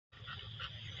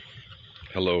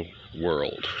Hello,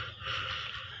 world.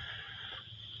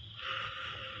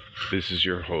 This is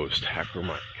your host, Hacker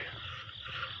Mike,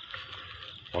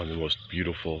 on the most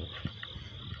beautiful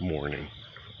morning.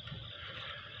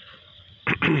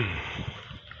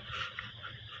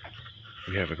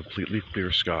 We have a completely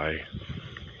clear sky.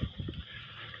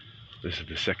 This is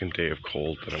the second day of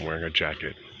cold that I'm wearing a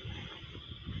jacket.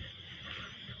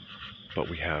 But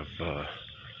we have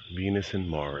Venus and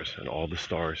Mars, and all the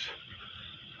stars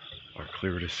are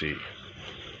clear to see.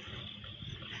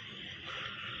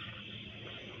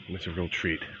 And it's a real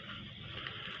treat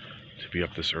to be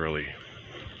up this early.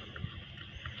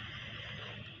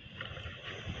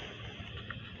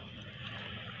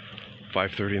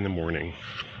 "5:30 in the morning,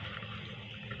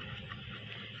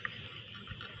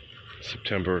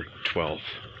 September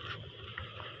 12th.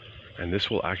 And this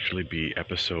will actually be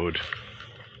episode,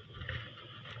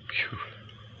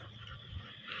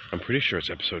 I'm pretty sure it's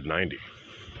episode 90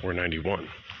 or 91,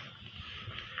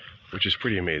 which is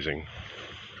pretty amazing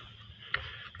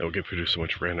that we can produce so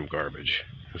much random garbage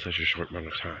in such a short amount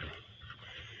of time.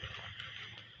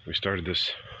 We started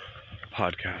this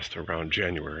podcast around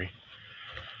January.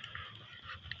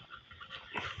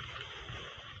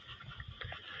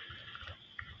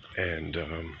 And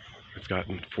it's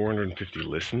gotten 450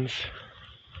 listens.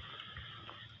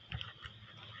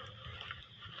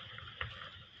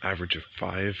 Average of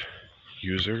 5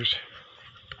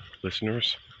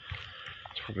 listeners.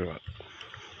 It's probably about.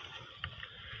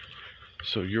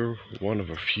 So you're one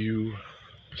of a few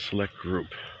select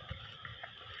group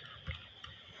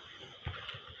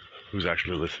who's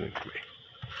actually listening to me.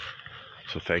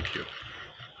 So thank you.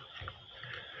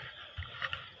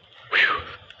 Whew.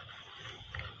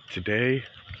 Today,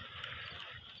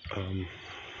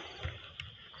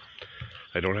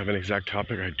 I don't have an exact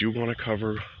topic. I do want to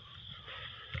cover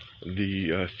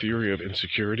the theory of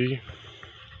insecurity,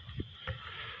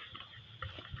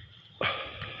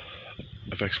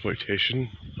 of exploitation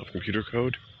of computer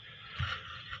code,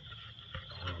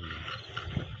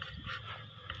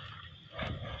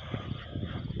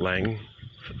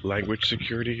 language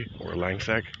security, or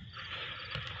langsec,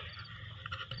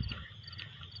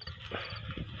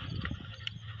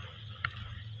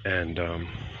 and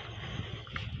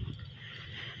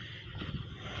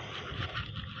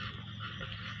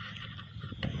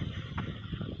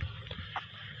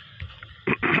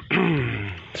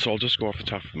so I'll just go off the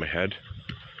top of my head,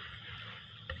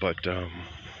 but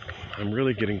I'm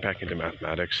really getting back into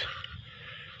mathematics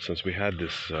since we had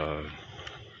this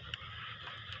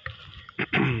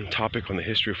topic on the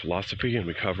history of philosophy, and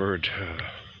we covered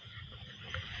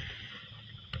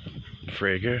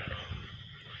Frege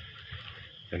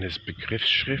and his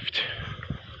Begriffsschrift.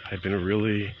 I've been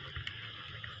really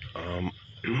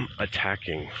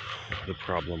attacking the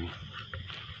problem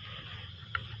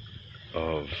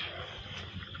of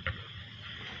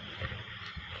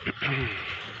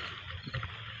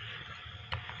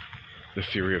the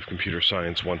theory of computer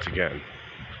science once again.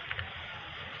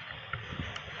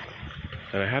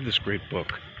 And I have this great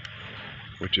book,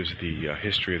 which is the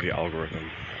history of the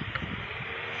algorithm.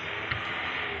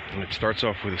 And it starts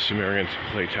off with the Sumerian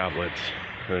clay tablets,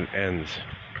 and it ends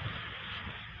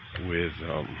with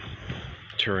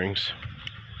Turing's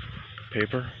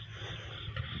paper.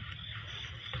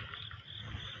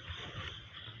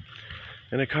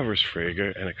 And it covers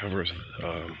Frege, and it covers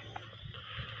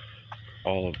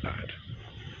all of that.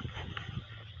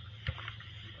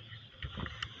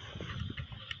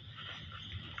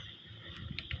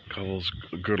 Covers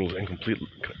Gödel's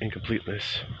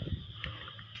incompleteness,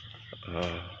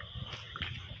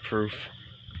 proof,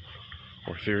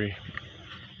 or theory.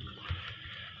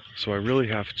 So I really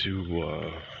have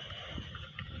to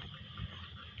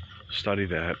study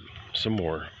that some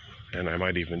more, and I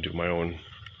might even do my own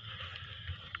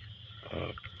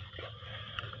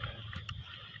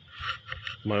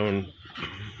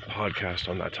podcast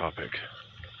on that topic.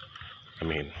 I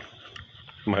mean,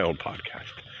 my own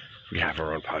podcast. We have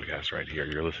our own podcast right here.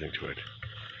 You're listening to it.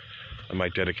 I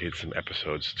might dedicate some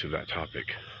episodes to that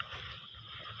topic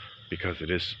because it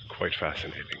is quite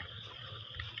fascinating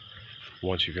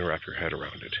once you can wrap your head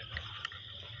around it.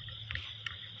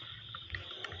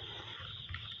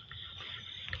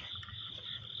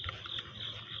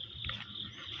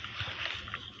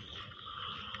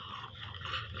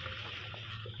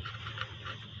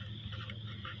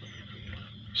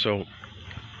 So,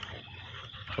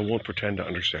 I won't pretend to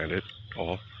understand it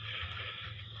all.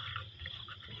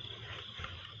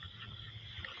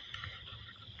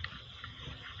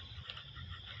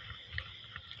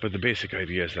 But the basic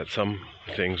idea is that some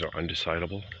things are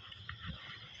undecidable.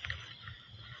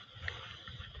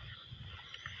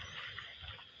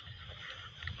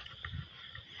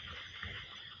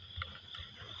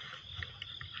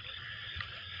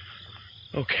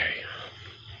 Okay.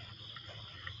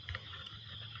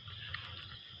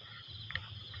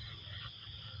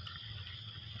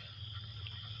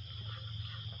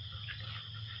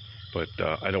 But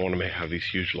I don't want to have these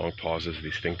huge long pauses,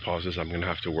 these think pauses. I'm going to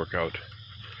have to work out.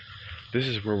 This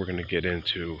is where we're going to get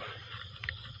into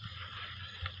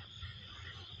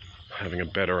having a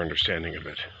better understanding of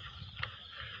it.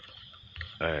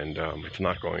 And it's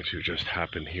not going to just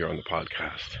happen here on the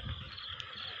podcast.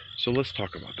 So let's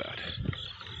talk about that.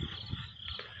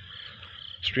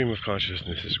 Stream of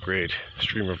consciousness is great.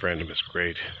 Stream of random is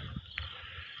great.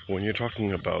 When you're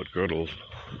talking about Gödel,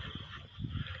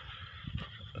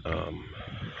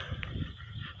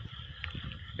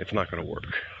 it's not going to work.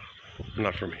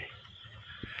 Not for me.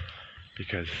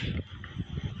 Because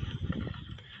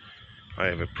I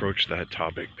have approached that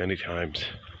topic many times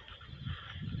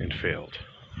and failed.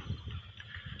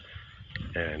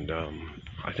 And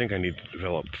I think I need to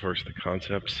develop first the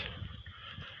concepts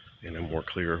in a more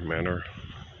clear manner.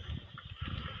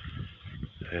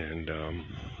 And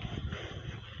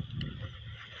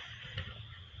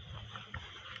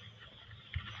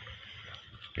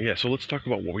yeah, so let's talk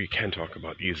about what we can talk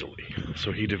about easily.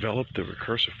 So he developed the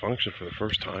recursive function for the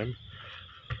first time.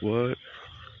 What?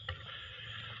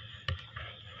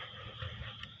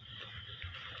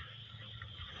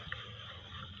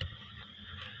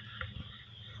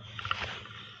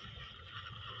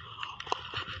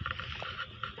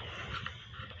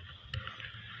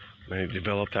 And he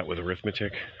developed that with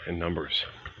arithmetic and numbers.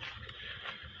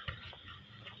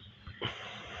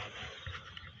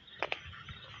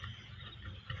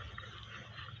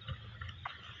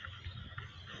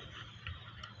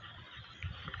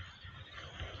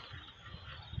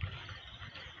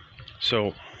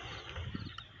 So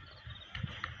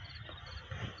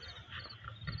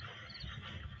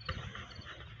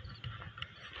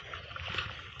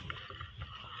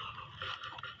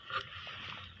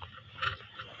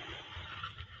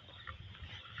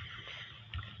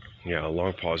yeah,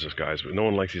 long pauses, guys, but no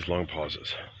one likes these long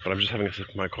pauses. But I'm just having a sip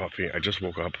of my coffee. I just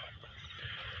woke up.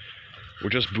 We're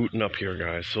just booting up here,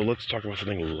 guys. So let's talk about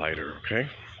something lighter, okay?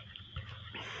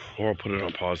 Or I'll put it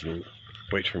on pause and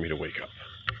wait for me to wake up.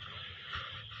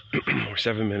 We're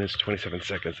 7 minutes, 27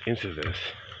 seconds into this.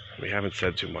 We haven't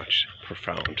said too much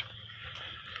profound.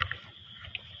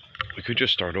 We could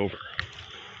just start over.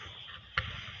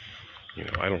 You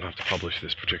know, I don't have to publish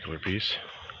this particular piece.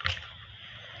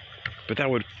 But that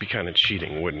would be kind of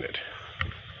cheating, wouldn't it?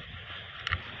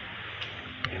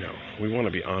 You know, we want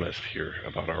to be honest here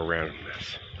about our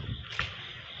randomness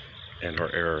and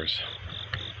our errors.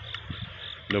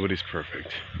 Nobody's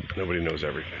perfect. Nobody knows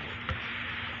everything.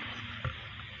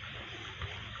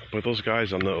 But those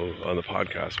guys on the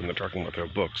podcast, when they're talking about their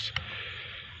books,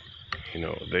 you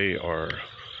know, they are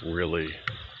really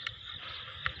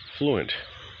fluent.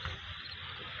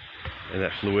 And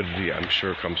that fluidity, I'm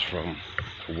sure, comes from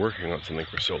working on something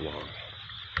for so long.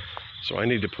 So I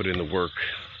need to put in the work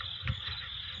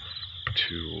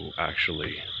to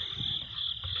actually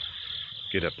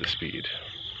get up to speed.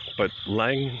 But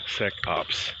Lang Sec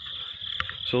Ops.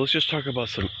 So let's just talk about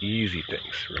some easy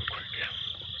things real quick.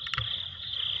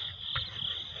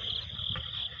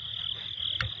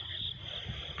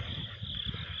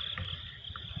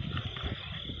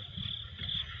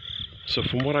 So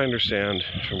from what I understand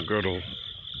from Gödel,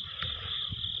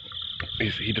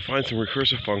 he defines some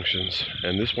recursive functions,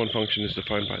 and this one function is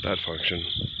defined by that function.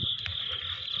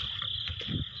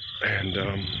 And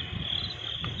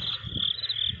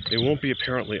it won't be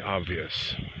apparently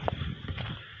obvious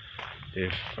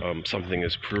if something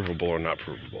is provable or not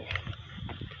provable.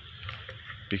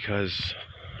 Because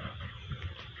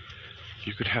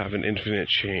you could have an infinite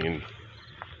chain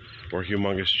or a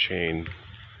humongous chain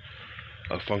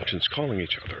of functions calling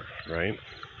each other, right?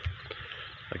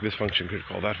 Like this function could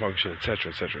call that function,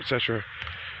 etc., etc., etc.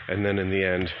 And then in the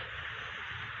end,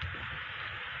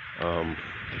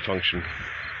 the function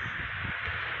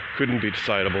couldn't be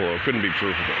decidable or couldn't be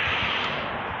provable.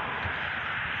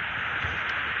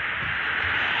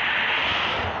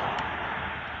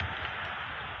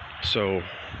 So,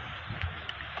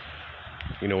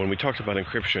 you know, when we talked about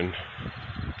encryption,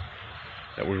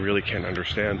 that we really can't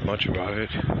understand much about it,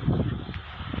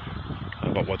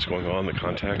 about what's going on in the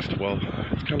context. Well,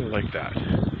 it's kind of like that,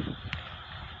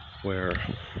 where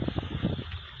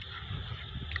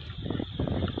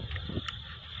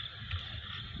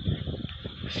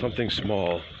something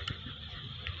small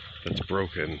that's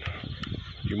broken,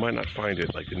 you might not find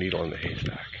it like the needle in the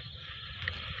haystack.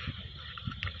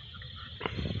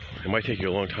 It might take you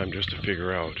a long time just to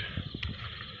figure out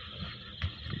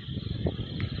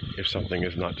if something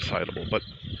is not decidable. But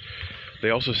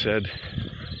they also said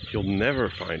you'll never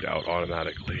find out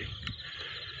automatically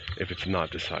if it's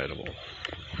not decidable.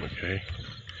 Okay?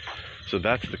 So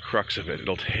that's the crux of it.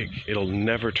 It'll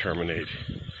never terminate.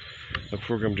 A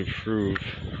program to prove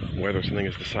whether something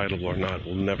is decidable or not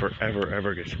will never, ever,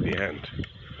 ever get to the end.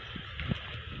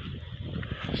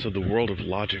 So the world of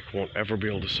logic won't ever be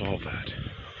able to solve that.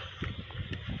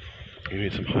 You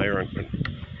need some higher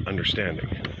understanding.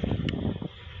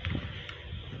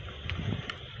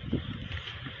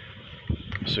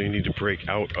 So you need to break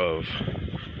out of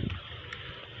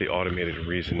the automated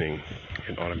reasoning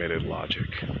and automated logic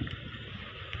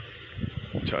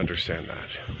to understand that.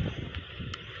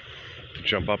 To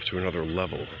jump up to another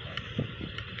level,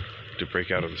 to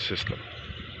break out of the system.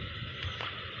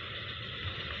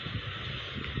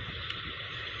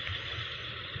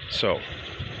 So,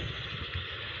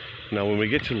 now when we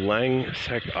get to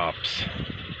SecOps,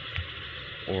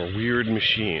 or weird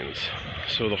machines,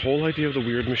 so the whole idea of the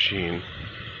weird machine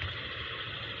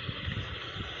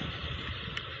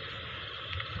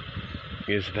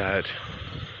is that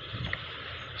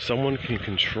someone can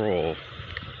control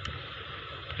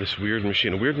this weird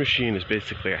machine. A weird machine is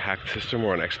basically a hacked system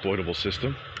or an exploitable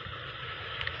system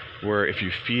where if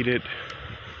you feed it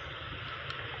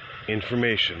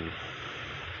information,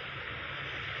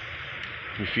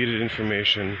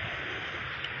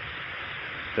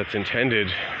 that's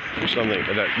intended for something,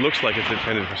 that looks like it's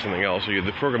intended for something else, or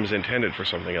the program is intended for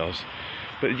something else,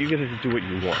 but you get it to do what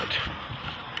you want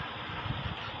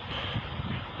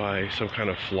by some kind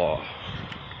of flaw.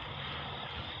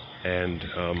 And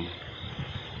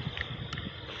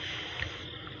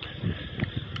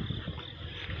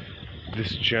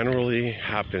this generally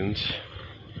happens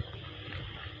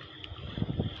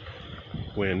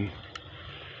when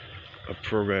a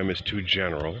program is too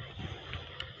general,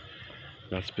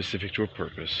 not specific to a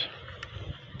purpose.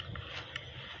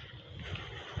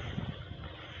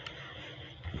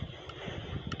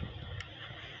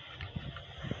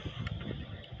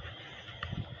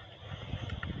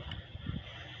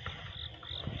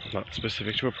 Not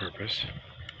specific to a purpose.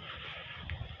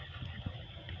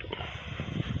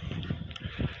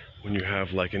 When you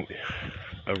have like a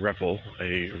REPL,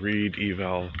 a read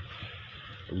eval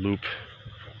loop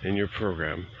in your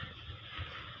program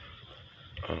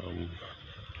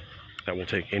that will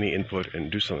take any input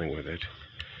and do something with it,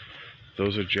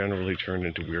 those are generally turned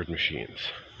into weird machines.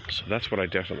 So that's what I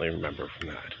definitely remember from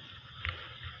that.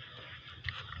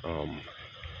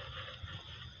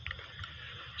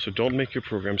 So don't make your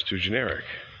programs too generic,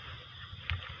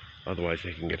 otherwise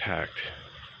they can get hacked.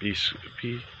 Be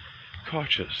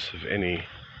cautious of any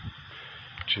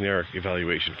generic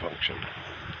evaluation function.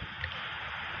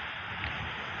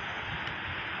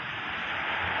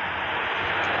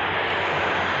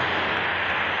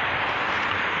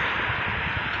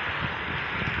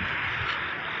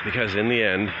 Because in the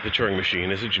end, the Turing machine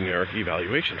is a generic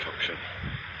evaluation function.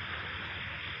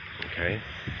 Okay?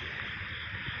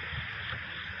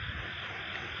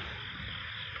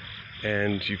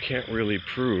 And you can't really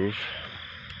prove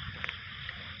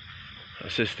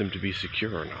a system to be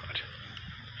secure or not.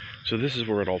 So this is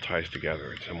where it all ties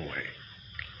together in some way.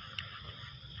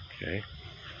 Okay?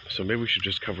 So maybe we should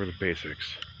just cover the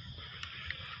basics.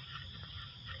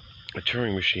 A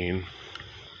Turing machine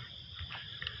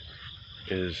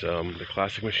is, the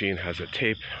classic machine has a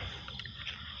tape,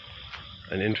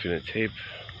 an infinite tape,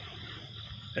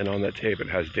 and on that tape it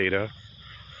has data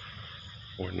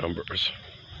or numbers.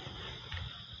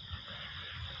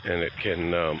 And it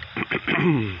can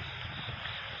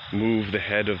move the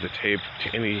head of the tape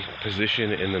to any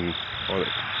position in the on it.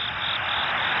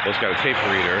 Well, it's got a tape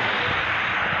reader,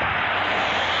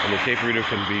 and the tape reader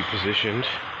can be positioned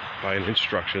by an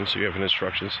instruction. So you have an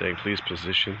instruction saying, please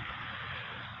position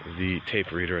the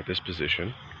tape reader at this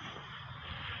position,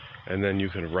 and then you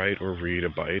can write or read a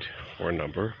byte or a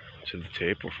number to the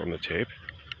tape or from the tape,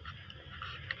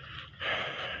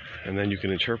 and then you can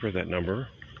interpret that number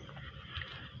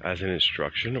as an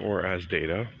instruction or as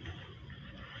data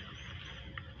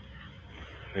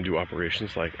and do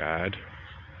operations like add.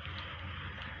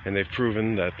 And they've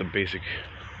proven that the basic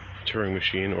Turing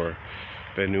machine or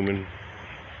Van Neumann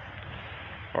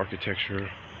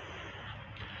architecture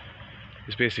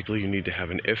is basically you need to have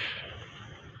an if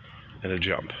and a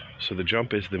jump. So the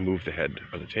jump is the move the head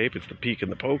of the tape, it's the peek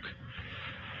and the poke,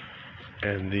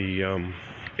 and the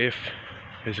if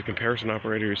is a comparison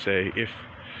operator. You say if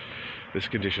this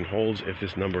condition holds, if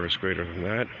this number is greater than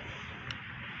that.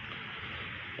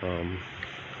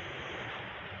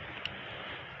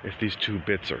 If these two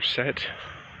bits are set,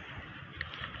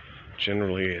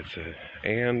 generally it's a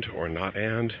and or not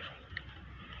and.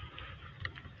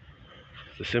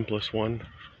 It's the simplest one.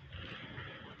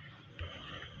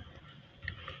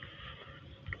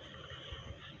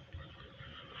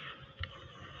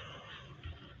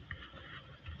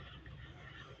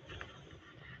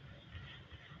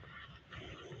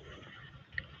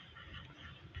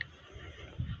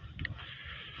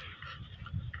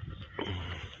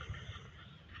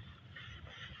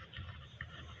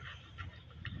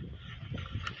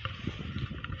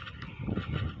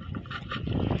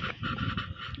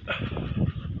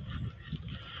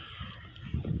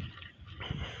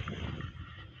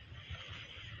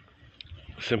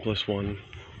 simplest one.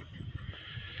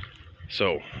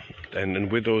 So, and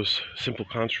with those simple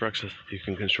constructs, you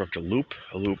can construct a loop.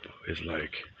 A loop is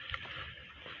like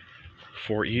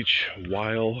for each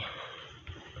while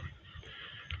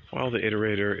the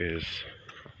iterator is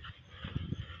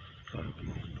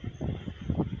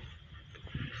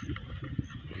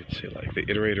you could say like the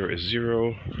iterator is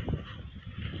 0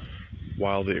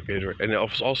 while the iterator, and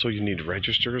also you need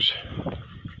registers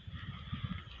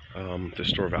to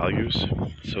store values.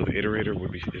 So the iterator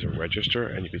is a register,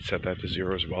 and you could set that to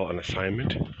 0 as well, an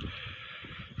assignment.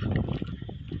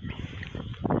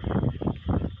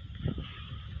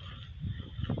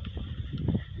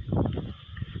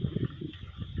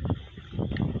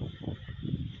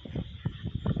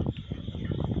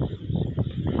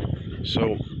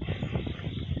 So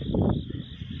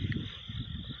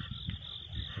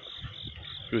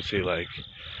you would say like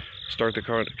start the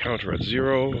counter at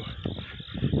 0,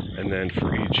 and then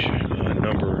for each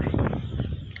number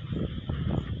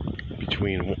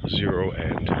between 0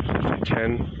 and let's say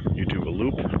 10, you do a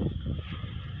loop.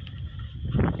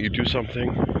 You do something,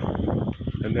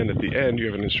 and then at the end you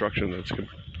have an instruction that's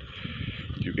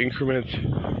you increment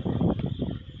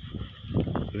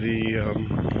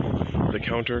the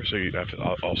counter, so you have to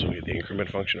also need the increment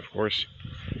function, of course.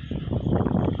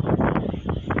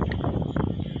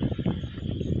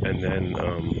 And then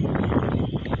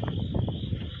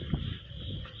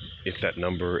if that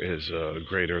number is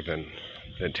greater than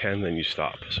 10, then you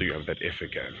stop. So you have that if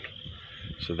again.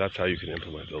 So that's how you can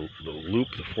implement the loop,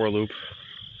 the for loop,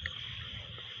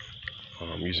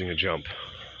 using a jump.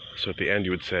 So at the end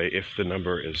you would say if the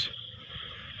number is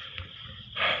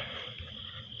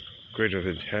greater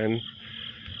than 10,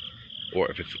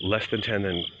 or if it's less than 10,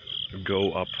 then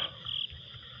go up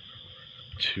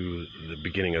to the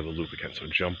beginning of the loop again. So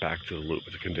jump back to the loop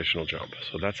with a conditional jump.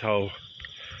 So that's how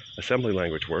assembly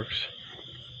language works.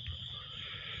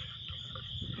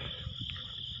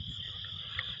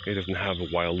 It doesn't have a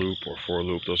while loop or for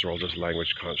loop. Those are all just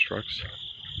language constructs.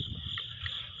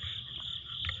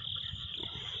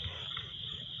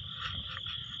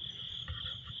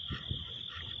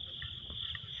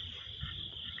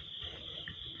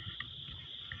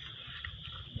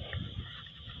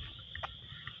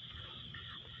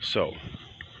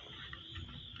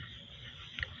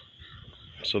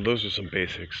 So those are some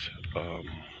basics.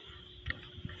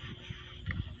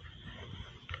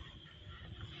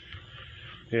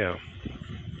 Yeah.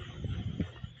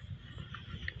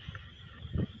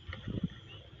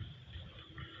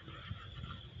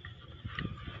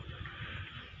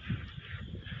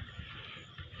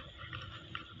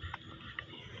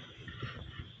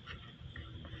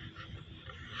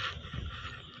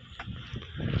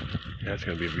 Yeah, it's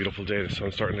going to be a beautiful day. The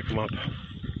sun's starting to come up.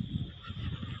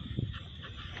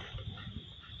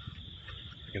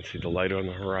 You can see the light on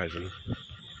the horizon.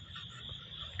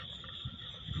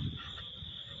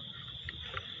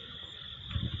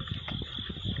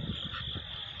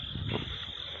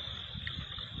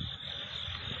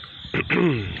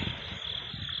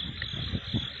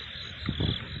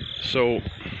 So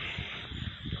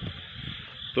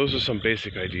those are some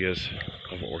basic ideas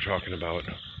of what we're talking about.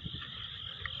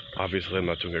 Obviously, I'm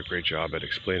not doing a great job at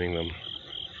explaining them.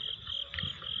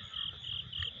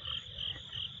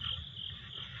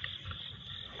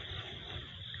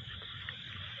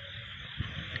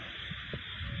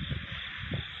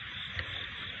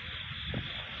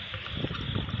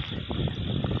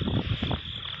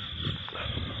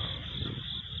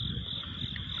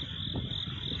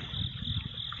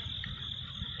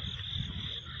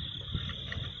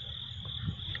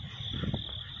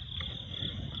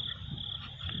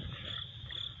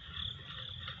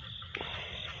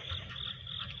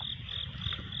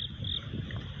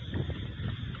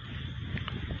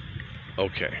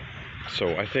 Okay,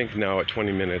 so I think now at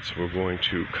 20 minutes we're going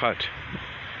to cut,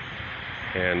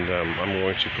 and I'm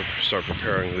going to start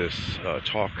preparing this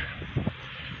talk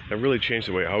that really changed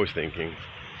the way I was thinking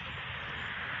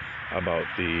about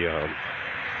the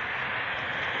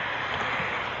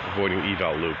avoiding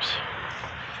eval loops.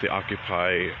 The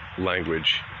Occupy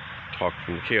language talk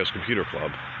from the Chaos Computer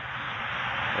Club,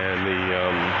 and the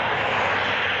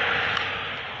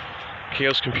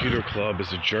Chaos Computer Club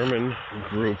is a German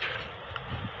group.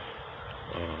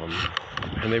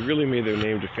 And they really made their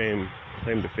claim to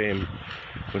fame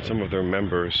when some of their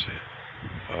members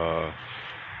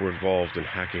were involved in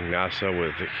hacking NASA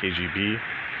with the KGB.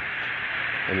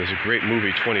 And there's a great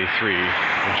movie, 23,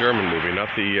 a German movie, not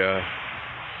the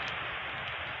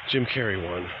Jim Carrey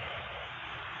one.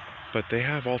 But they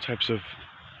have all types of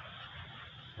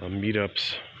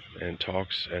meetups and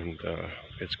talks, and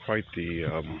it's quite the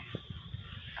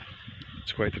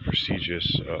It's quite the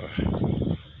prestigious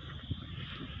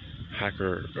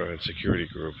hacker and security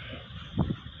group,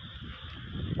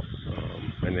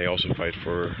 and they also fight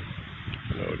for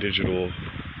digital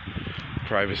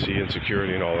privacy and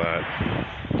security and all that.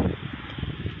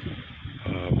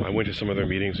 I went to some of their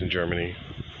meetings in Germany,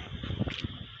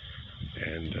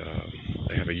 and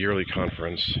they have a yearly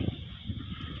conference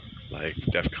like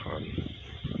DEF CON.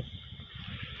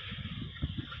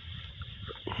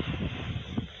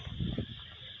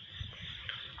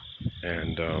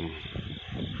 And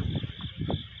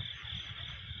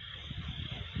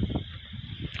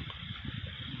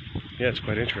yeah, it's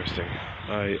quite interesting.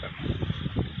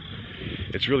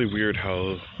 It's really weird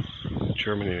how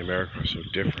Germany and America are so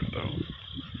different, though,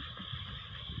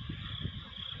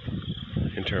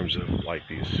 in terms of like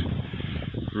these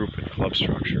group and club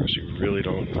structures. You really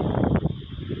don't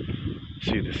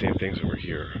see the same things over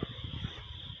here.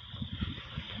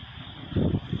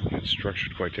 It's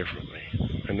structured quite differently,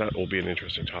 and that will be an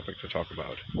interesting topic to talk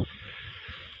about.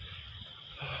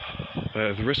 But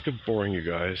at the risk of boring you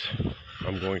guys,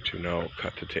 I'm going to now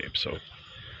cut the tape. So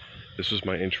this was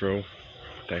my intro.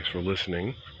 Thanks for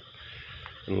listening,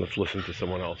 and let's listen to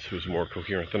someone else who's more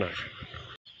coherent than I am.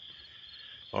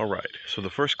 Alright, so the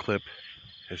first clip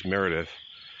is Meredith,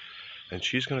 and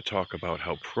she's going to talk about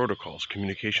how protocols,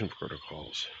 communication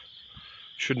protocols,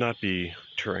 should not be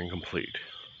Turing complete.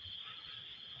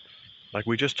 Like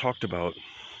we just talked about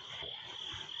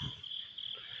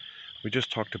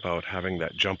having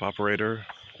that jump operator,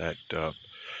 that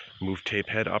move tape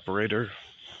head operator,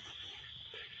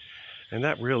 and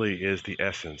that really is the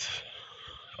essence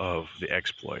of the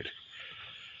exploit,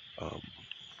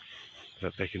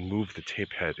 that they can move the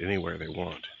tape head anywhere they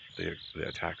want, the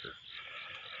attacker.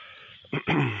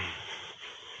 Good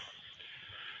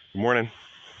morning.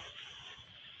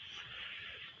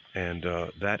 And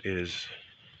that is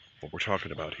what we're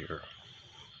talking about here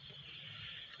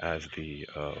as the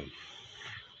a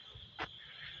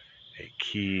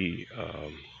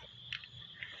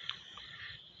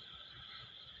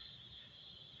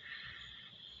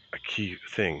key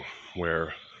thing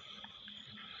where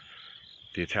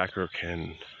the attacker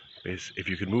can, if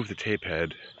you can move the tape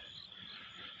head,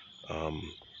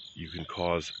 you can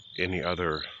cause any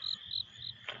other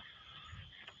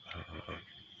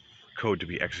code to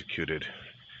be executed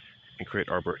and create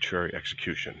arbitrary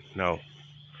execution. Now,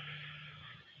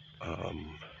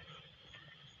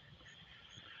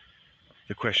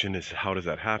 the question is, how does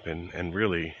that happen? And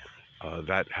really,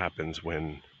 that happens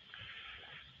when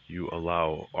you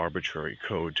allow arbitrary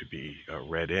code to be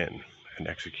read in and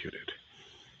executed.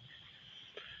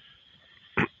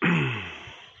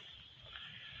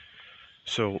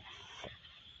 So,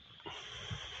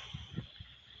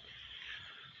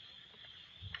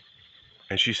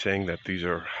 and she's saying that these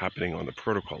are happening on the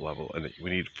protocol level, and that we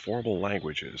need formal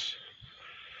languages,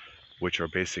 which are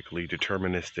basically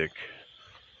deterministic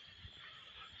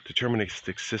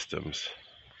systems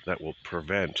that will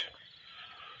prevent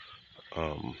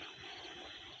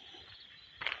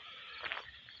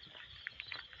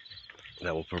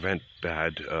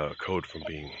bad code from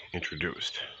being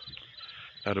introduced.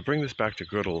 Now, to bring this back to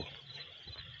Gödel,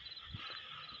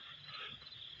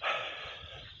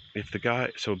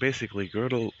 so basically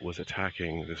Gödel was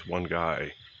attacking this one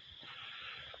guy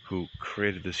who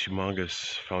created this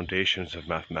humongous foundations of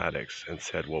mathematics and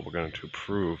said, well, we're going to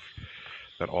prove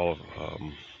that all of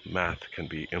math can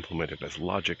be implemented as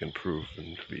logic and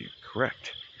proven to be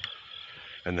correct.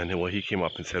 And then he came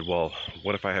up and said, well,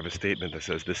 what if I have a statement that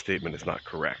says this statement is not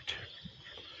correct?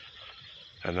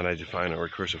 And then I define a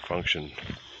recursive function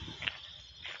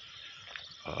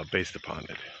based upon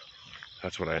it.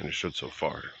 That's what I understood so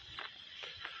far.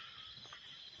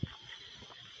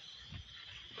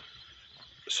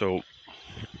 So,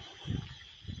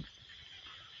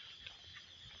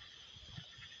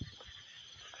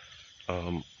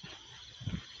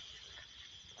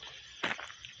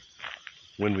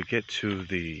 when we get to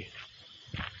the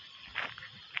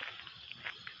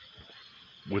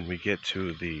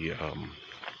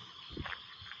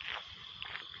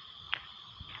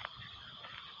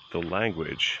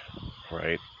language,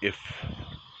 right? If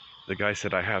the guy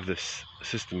said, I have this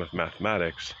system of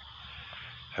mathematics,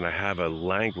 and I have a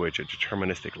language, a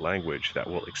deterministic language that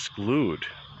will exclude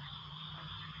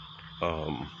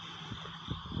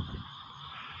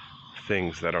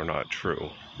things that are not true.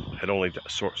 It only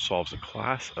solves a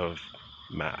class of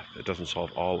math. It doesn't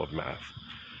solve all of math.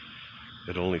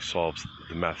 It only solves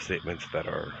the math statements that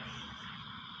are...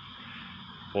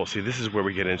 Well, see, this is where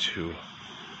we get into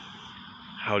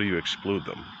how do you exclude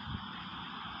them?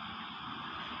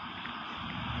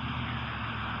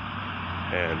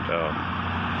 And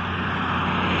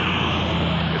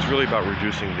really about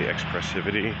reducing the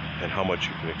expressivity and how much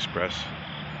you can express.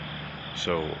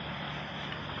 So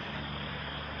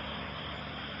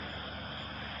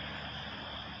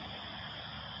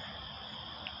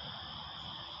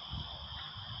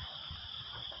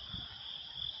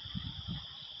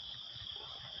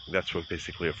that's what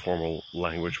basically a formal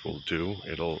language will do.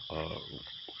 It'll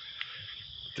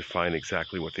define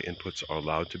exactly what the inputs are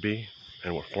allowed to be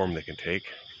and what form they can take.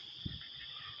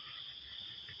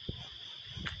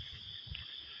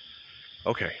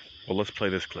 Okay, well, let's play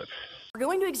this clip. We're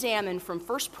going to examine from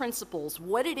first principles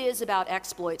what it is about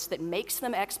exploits that makes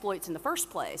them exploits in the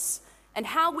first place, and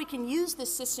how we can use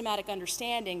this systematic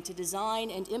understanding to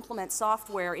design and implement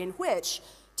software in which,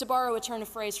 to borrow a turn of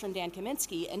phrase from Dan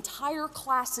Kaminsky, entire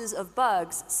classes of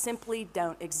bugs simply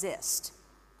don't exist.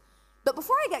 But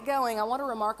before I get going, I want to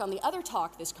remark on the other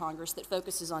talk this Congress that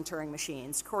focuses on Turing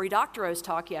machines, Cory Doctorow's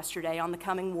talk yesterday on the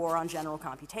coming war on general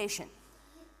computation.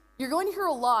 You're going to hear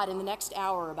a lot in the next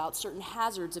hour about certain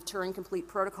hazards of Turing-complete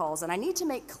protocols, and I need to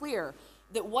make clear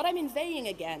that what I'm inveighing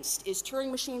against is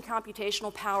Turing machine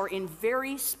computational power in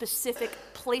very specific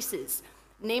places,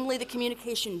 namely the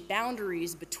communication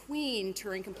boundaries between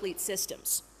Turing-complete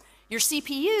systems. Your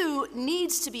CPU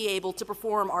needs to be able to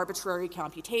perform arbitrary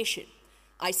computation.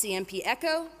 ICMP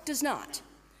Echo does not.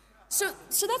 So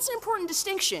that's an important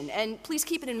distinction, and please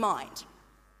keep it in mind.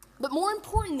 But more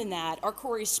important than that are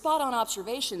Cory's spot-on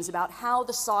observations about how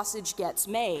the sausage gets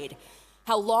made,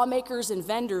 how lawmakers and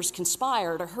vendors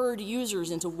conspire to herd users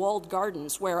into walled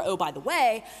gardens where, oh, by the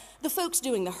way, the folks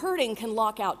doing the herding can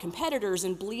lock out competitors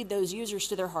and bleed those users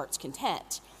to their heart's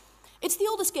content. It's the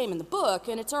oldest game in the book,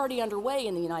 and it's already underway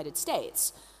in the United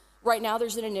States. Right now,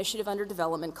 there's an initiative under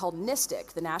development called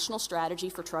NISTIC, the National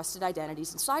Strategy for Trusted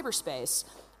Identities in Cyberspace,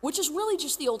 which is really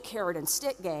just the old carrot and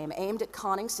stick game aimed at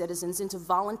conning citizens into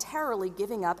voluntarily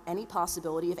giving up any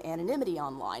possibility of anonymity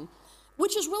online,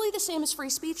 which is really the same as free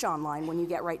speech online when you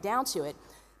get right down to it,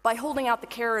 by holding out the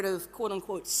carrot of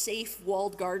quote-unquote safe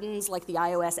walled gardens like the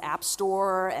iOS App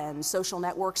Store and social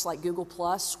networks like Google+,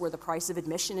 where the price of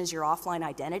admission is your offline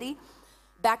identity,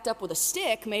 backed up with a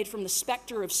stick made from the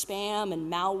specter of spam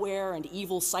and malware and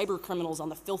evil cyber criminals on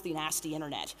the filthy, nasty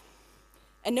internet.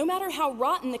 And no matter how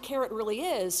rotten the carrot really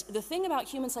is, the thing about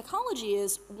human psychology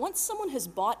is once someone has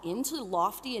bought into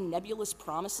lofty and nebulous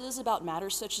promises about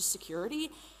matters such as security,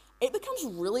 it becomes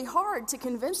really hard to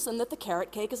convince them that the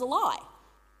carrot cake is a lie.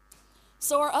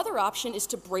 So our other option is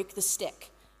to break the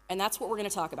stick, and that's what we're going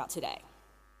to talk about today.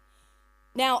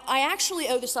 Now, I actually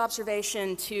owe this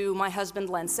observation to my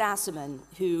husband, Len Sassaman,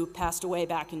 who passed away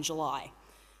back in July.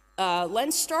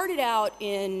 Len started out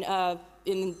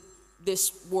in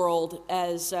this world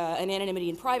as an anonymity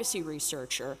and privacy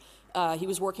researcher. He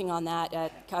was working on that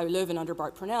at KU Leuven under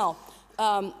Bart Purnell.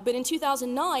 But in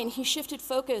 2009, he shifted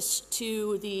focus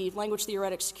to the language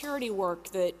theoretic security work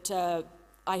that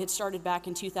I had started back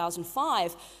in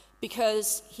 2005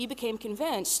 because he became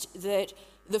convinced that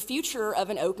the future of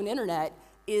an open internet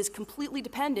is completely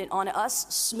dependent on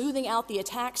us smoothing out the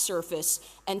attack surface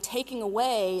and taking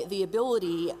away the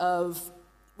ability of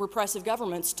repressive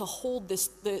governments to hold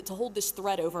this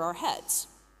threat over our heads.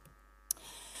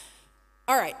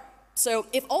 All right, so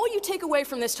if all you take away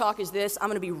from this talk is this, I'm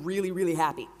going to be really, really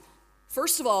happy.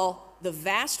 First of all, the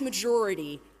vast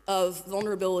majority of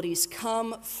vulnerabilities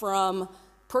come from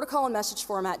protocol and message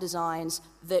format designs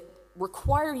that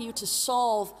require you to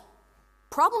solve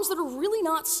problems that are really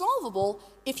not solvable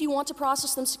if you want to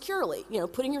process them securely,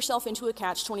 putting yourself into a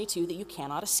catch-22 that you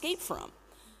cannot escape from.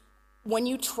 When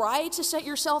you try to set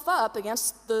yourself up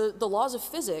against the laws of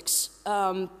physics,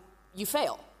 you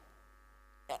fail.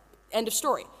 End of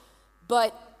story.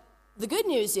 But the good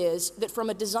news is that from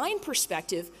a design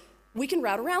perspective, we can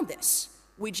route around this.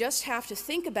 We just have to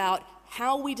think about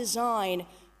how we design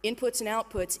inputs and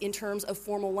outputs in terms of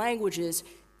formal languages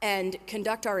and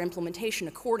conduct our implementation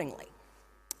accordingly.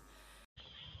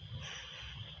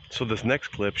 So this next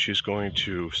clip, she's going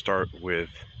to start with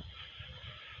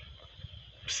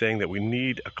saying that we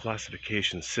need a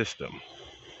classification system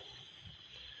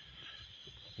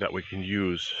that we can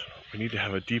use. We need to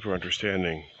have a deeper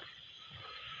understanding,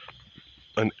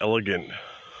 an elegant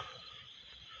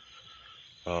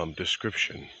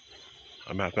description,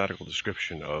 a mathematical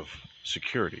description of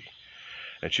security.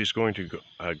 And she's going to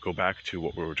go back to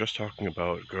what we were just talking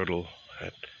about, Gödel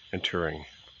and Turing.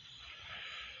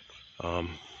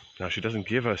 Now, she doesn't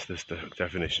give us this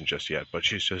definition just yet, but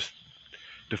she's just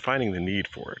defining the need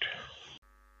for it.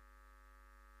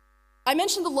 I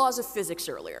mentioned the laws of physics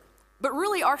earlier, but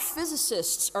really our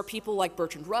physicists are people like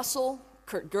Bertrand Russell,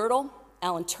 Kurt Gödel,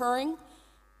 Alan Turing,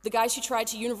 the guys who tried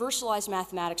to universalize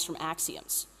mathematics from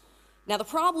axioms. Now, the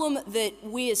problem that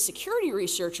we as security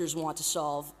researchers want to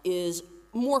solve is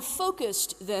more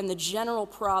focused than the general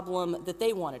problem that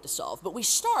they wanted to solve. But we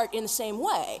start in the same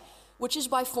way, which is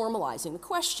by formalizing the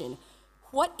question,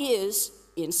 what is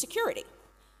insecurity?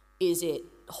 Is it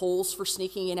holes for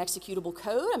sneaking in executable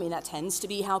code? I mean, that tends to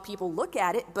be how people look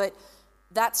at it, but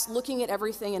that's looking at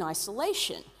everything in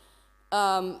isolation.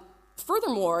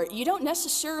 Furthermore, you don't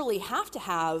necessarily have to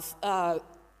have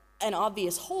an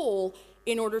obvious hole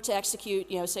in order to execute,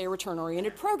 say, a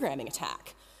return-oriented programming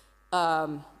attack.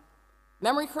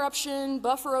 Memory corruption,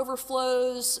 buffer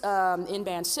overflows,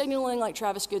 in-band signaling like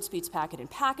Travis Goodspeed's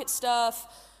packet-in-packet stuff,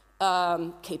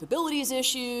 capabilities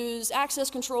issues, access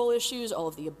control issues, all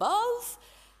of the above.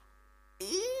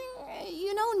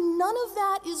 None of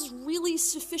that is really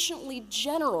sufficiently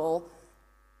general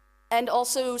and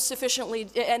also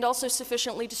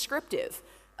sufficiently descriptive.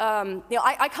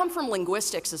 I come from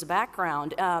linguistics as a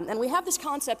background, and we have this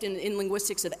concept in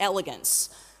linguistics of elegance,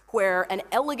 where an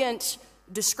elegant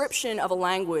description of a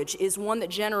language is one that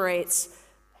generates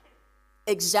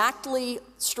exactly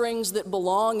strings that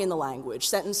belong in the language,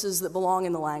 sentences that belong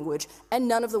in the language, and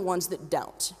none of the ones that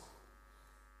don't.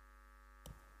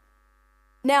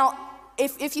 Now,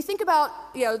 if you think about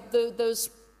those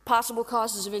possible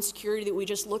causes of insecurity that we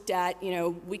just looked at,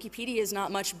 Wikipedia is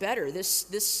not much better.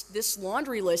 This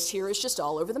laundry list here is just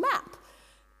all over the map.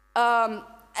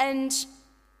 And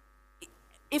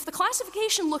if the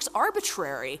classification looks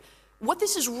arbitrary, what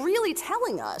this is really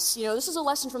telling us, this is a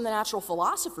lesson from the natural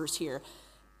philosophers here.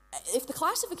 If the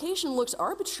classification looks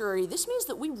arbitrary, this means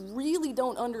that we really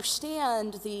don't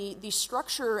understand the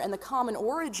structure and the common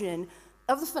origin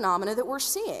of the phenomena that we're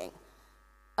seeing.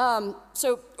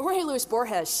 So Jorge Luis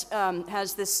Borges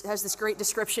has this great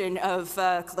description of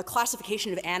the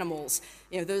classification of animals.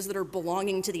 Those that are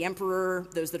belonging to the emperor,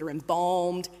 those that are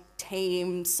embalmed,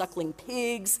 tame, suckling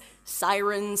pigs,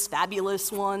 sirens,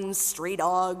 fabulous ones, stray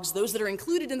dogs, those that are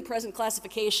included in the present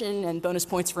classification, and bonus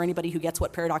points for anybody who gets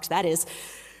what paradox that is.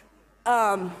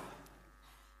 Again,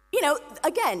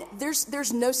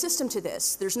 there's no system to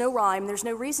this. There's no rhyme, there's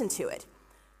no reason to it.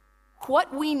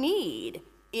 What we need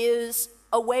is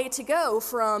a way to go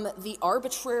from the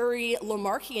arbitrary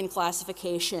Lamarckian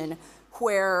classification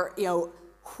where,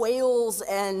 whales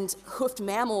and hoofed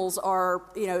mammals are,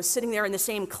 sitting there in the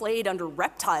same clade under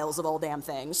reptiles of all damn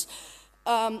things,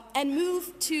 and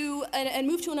move to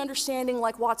an understanding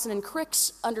like Watson and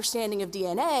Crick's understanding of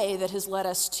DNA that has led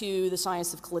us to the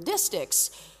science of cladistics,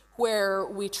 where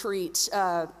we treat,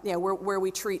 where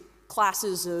we treat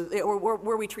classes of, or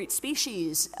where we treat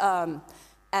species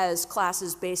as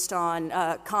classes based on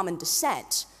common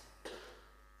descent.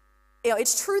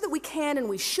 It's true that we can and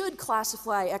we should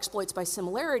classify exploits by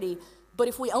similarity, but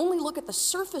if we only look at the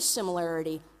surface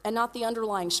similarity and not the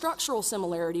underlying structural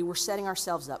similarity, we're setting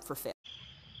ourselves up for failure.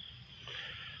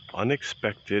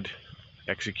 Unexpected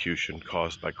execution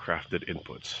caused by crafted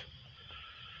inputs.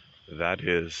 That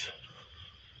is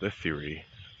the theory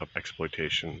of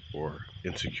exploitation or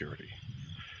insecurity.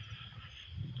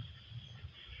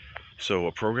 So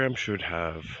a program should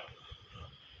have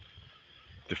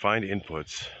defined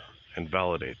inputs and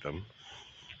validate them,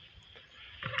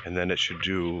 and then it should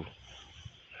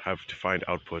have defined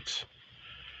outputs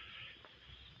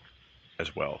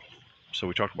as well. So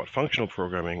we talk about functional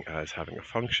programming as having a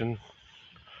function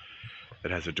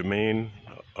that has a domain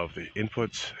of the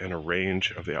inputs and a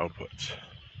range of the outputs.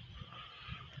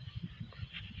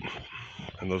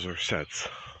 And those are sets.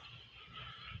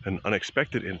 An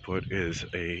unexpected input is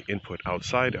an input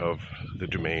outside of the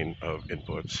domain of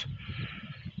inputs,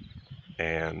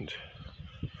 and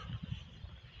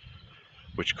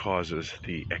which causes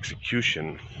the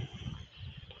execution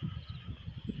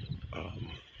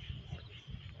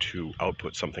to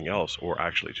output something else, or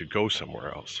actually to go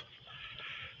somewhere else.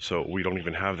 So we don't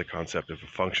even have the concept of a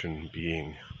function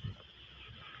being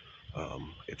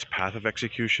its path of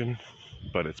execution,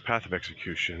 but its path of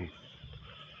execution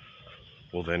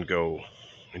will then go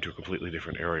into a completely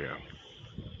different area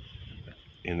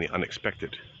in the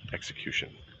unexpected execution.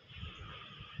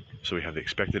 So we have the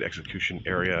expected execution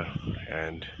area,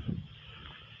 and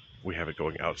we have it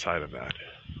going outside of that.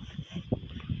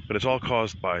 But it's all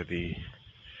caused by the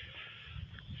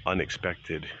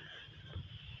unexpected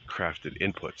crafted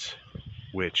inputs,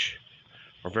 which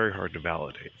are very hard to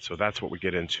validate. So that's what we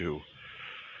get into,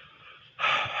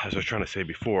 as I was trying to say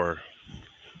before,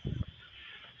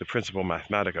 the principle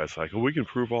Mathematica. It's like, well, we can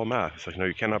prove all math. It's like, no,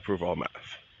 you cannot prove all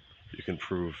math. You can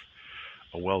prove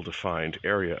a well-defined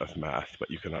area of math,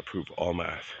 but you cannot prove all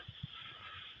math,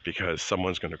 because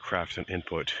someone's going to craft an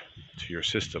input to your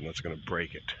system that's going to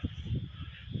break it,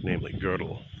 namely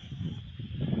Gödel.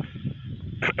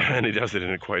 And he does it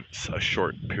in quite a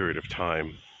short period of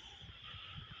time,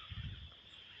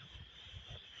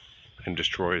 and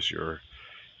destroys your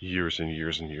years and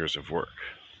years and years of work.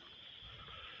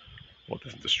 Well, it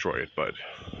doesn't destroy it, but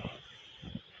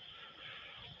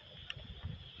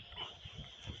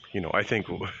I think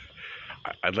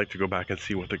I'd like to go back and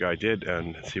see what the guy did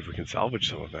and see if we can salvage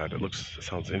some of that. It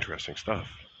sounds interesting stuff.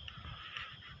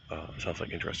 Sounds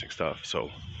like interesting stuff. So,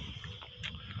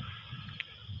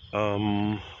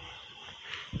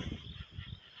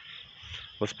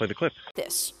 let's play the clip.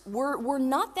 We're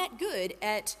not that good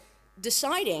at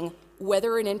deciding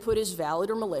whether an input is valid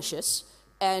or malicious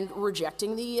and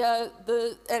rejecting the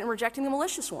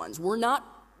malicious ones.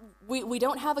 We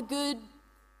don't have a good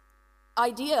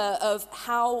idea of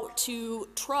how to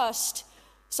trust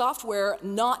software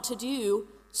not to do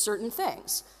certain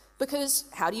things. Because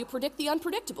how do you predict the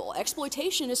unpredictable?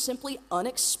 Exploitation is simply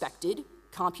unexpected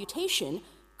computation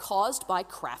caused by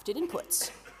crafted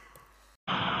inputs.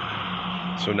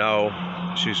 So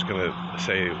now she's going to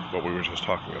say what we were just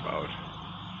talking about,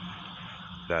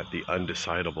 that the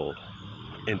undecidable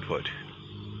input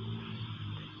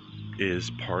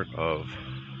is part of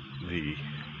the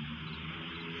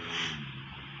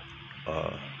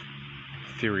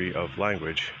theory of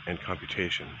language and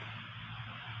computation,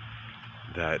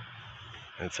 that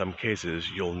in some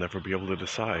cases you'll never be able to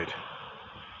decide,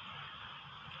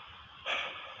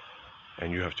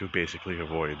 and you have to basically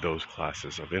avoid those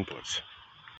classes of inputs.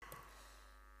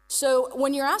 So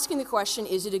when you're asking the question,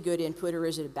 is it a good input or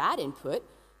is it a bad input?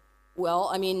 Well,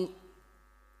 I mean,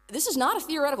 this is not a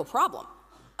theoretical problem.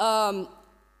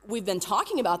 We've been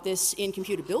talking about this in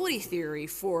computability theory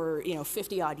for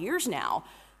 50-odd years now.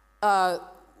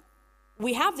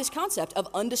 We have this concept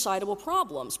of undecidable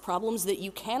problems that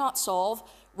you cannot solve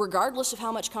regardless of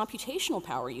how much computational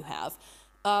power you have.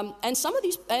 And some of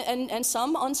these, and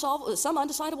some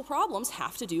undecidable problems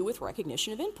have to do with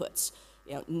recognition of inputs.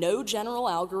 No general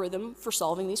algorithm for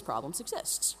solving these problems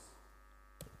exists.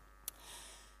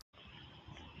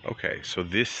 Okay, so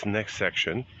this next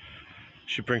section,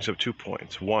 she brings up 2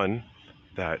 points. One,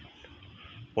 that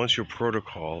once your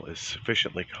protocol is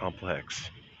sufficiently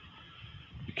complex,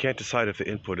 you can't decide if the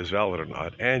input is valid or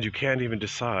not, and you can't even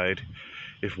decide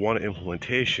if one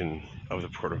implementation of the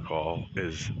protocol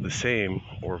is the same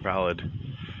or valid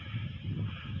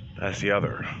as the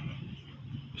other.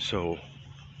 So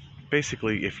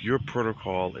basically, if your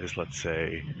protocol is, let's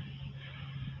say,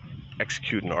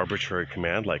 execute an arbitrary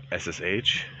command like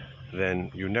SSH,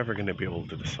 then you're never going to be able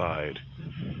to decide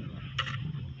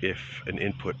if an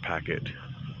input packet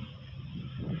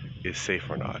is safe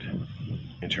or not,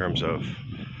 in terms of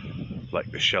like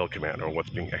the shell command or what's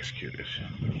being executed.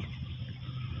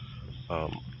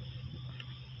 I'm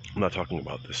not talking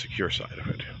about the secure side of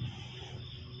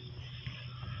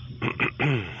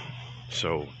it.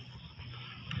 So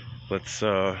let's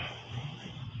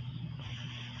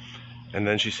and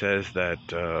then she says that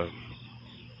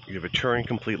you have a Turing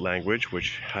complete language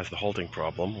which has the halting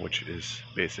problem, which is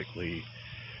basically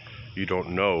you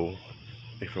don't know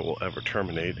if it will ever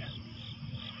terminate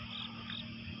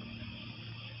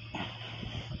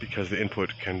because the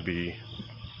input can be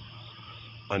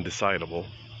undecidable.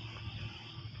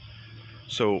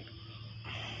 So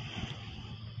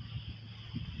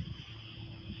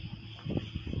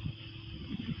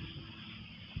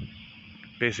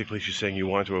basically she's saying you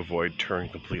want to avoid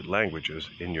Turing complete languages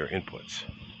in your inputs,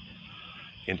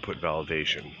 input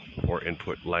validation or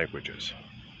input languages.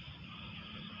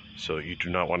 So you do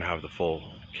not want to have the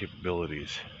full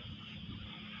capabilities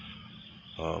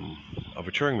of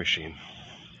a Turing machine.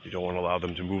 You don't want to allow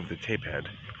them to move the tape head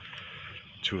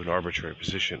to an arbitrary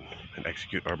position and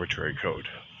execute arbitrary code.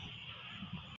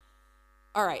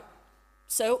 All right.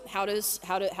 So how does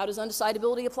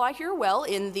undecidability apply here? Well,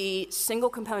 in the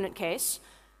single component case,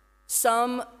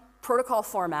 some protocol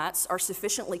formats are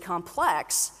sufficiently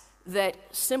complex that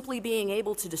simply being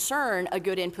able to discern a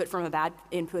good input from a bad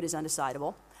input is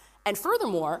undecidable. And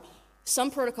furthermore,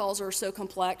 some protocols are so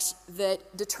complex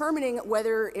that determining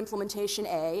whether implementation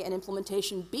A and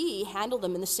implementation B handle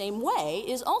them in the same way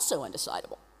is also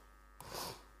undecidable.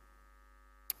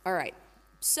 All right,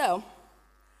 so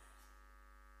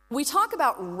we talk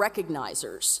about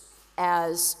recognizers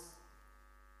as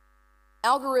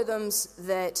algorithms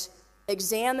that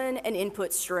examine an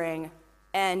input string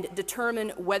and determine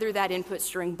whether that input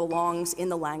string belongs in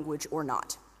the language or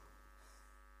not.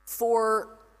 For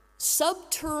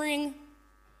sub-Turing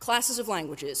classes of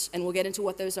languages, and we'll get into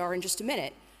what those are in just a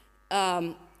minute,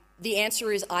 the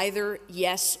answer is either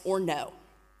yes or no.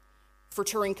 For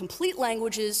Turing complete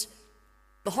languages,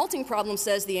 the halting problem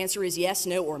says the answer is yes,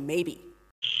 no, or maybe.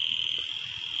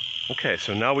 Okay,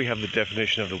 so now we have the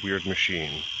definition of the weird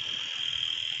machine,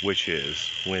 which is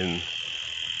when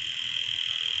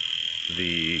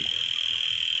the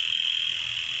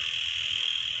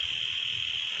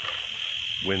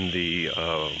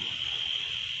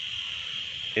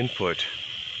input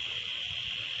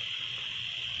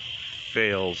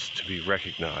fails to be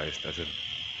recognized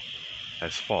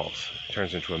as false, it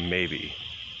turns into a maybe.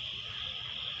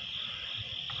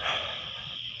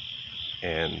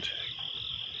 And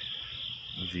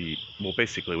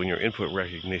basically when your input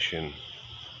recognition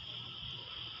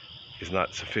is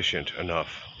not sufficient enough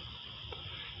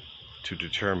to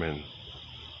determine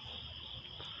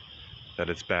that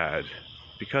it's bad,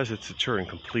 because it's a Turing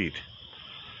complete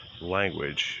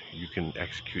language, you can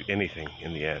execute anything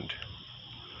in the end.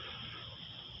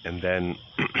 And then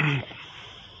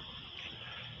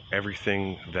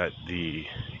everything that the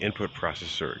input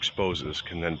processor exposes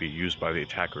can then be used by the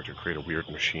attacker to create a weird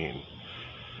machine.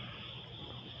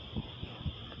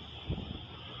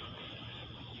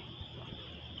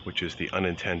 Which is the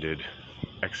unintended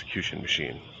execution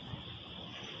machine.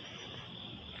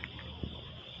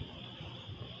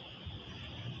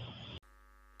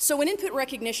 So when input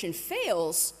recognition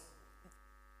fails,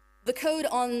 the code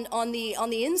on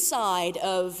the inside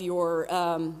of your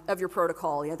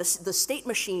protocol, the state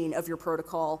machine of your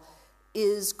protocol,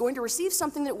 is going to receive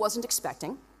something that it wasn't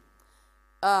expecting.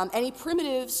 Any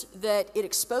primitives that it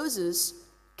exposes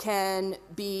can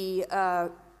be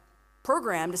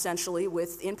programmed essentially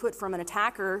with input from an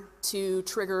attacker to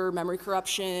trigger memory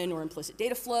corruption or implicit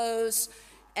data flows,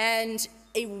 and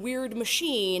a weird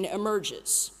machine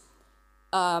emerges.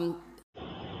 I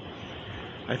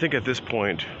think at this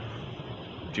point,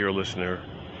 dear listener,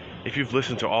 if you've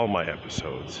listened to all my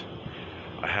episodes,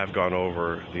 I have gone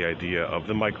over the idea of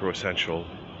the micro-essential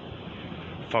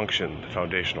function, the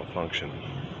foundational function.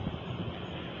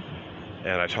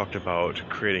 And I talked about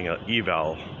creating an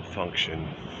eval function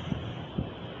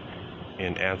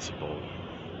in Ansible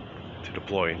to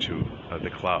deploy into the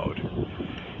cloud.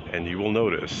 And you will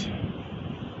notice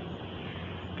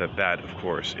that, of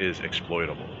course, is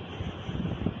exploitable.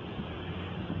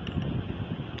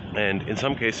 And in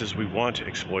some cases, we want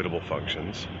exploitable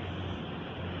functions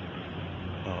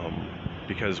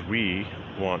because we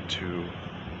want to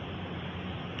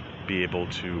be able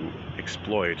to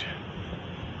exploit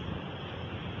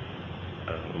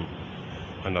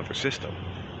another system.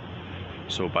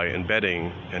 So by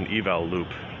embedding an eval loop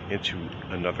into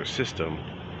another system,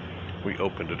 we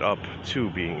opened it up to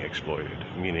being exploited,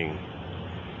 meaning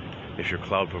if your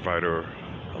cloud provider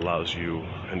allows you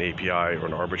an API or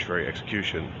an arbitrary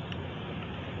execution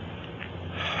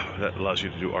that allows you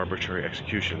to do arbitrary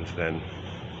executions, then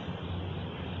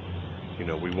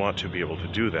we want to be able to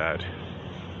do that.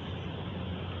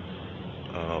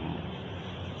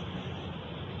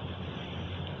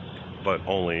 But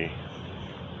only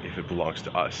if it belongs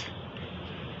to us.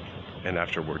 And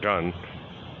after we're done,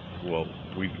 well,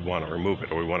 we want to remove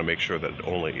it, or we want to make sure that it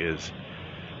only is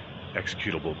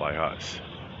executable by us.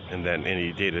 And then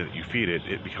any data that you feed it,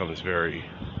 it becomes very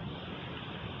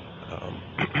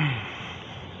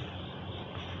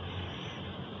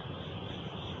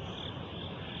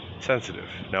sensitive.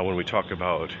 Now, when we talk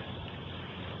about,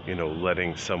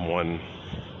 letting someone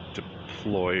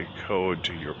deploy code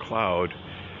to your cloud,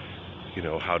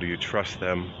 how do you trust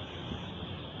them?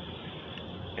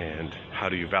 And how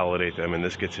do you validate them? And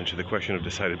this gets into the question of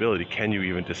decidability. Can you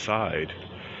even decide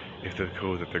if the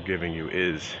code that they're giving you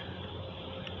is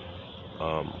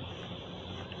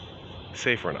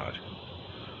safe or not?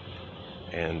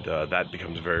 And that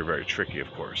becomes very, very tricky,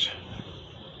 of course.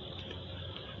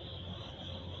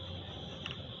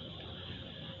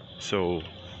 So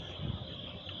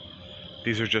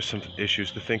these are just some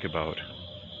issues to think about.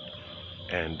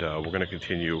 And we're going to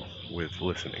continue with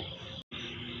listening.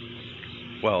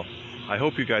 Well, I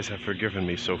hope you guys have forgiven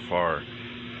me so far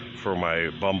for my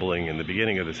bumbling in the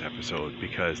beginning of this episode,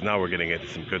 because now we're getting into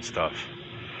some good stuff.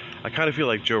 I kind of feel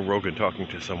like Joe Rogan talking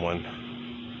to someone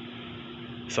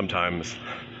sometimes,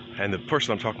 and the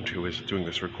person I'm talking to is doing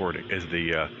this recording, is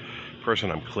the person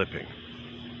I'm clipping,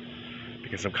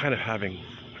 because I'm kind of having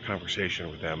a conversation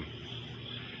with them.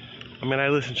 I mean, I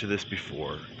listened to this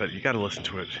before, but you got to listen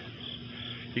to it.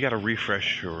 You got to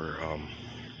refresh your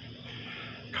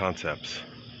concepts,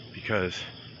 because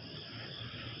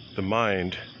the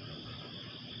mind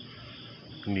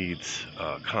needs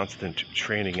constant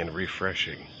training and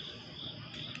refreshing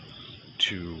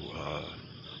to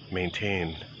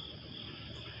maintain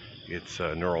its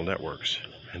neural networks.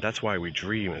 And that's why we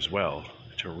dream as well,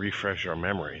 to refresh our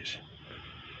memories.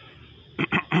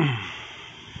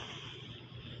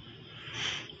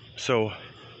 So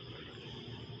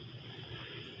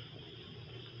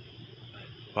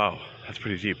Wow, that's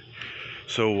pretty deep.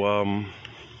 So,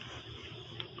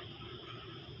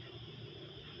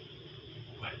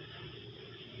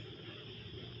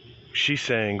 she's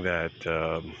saying that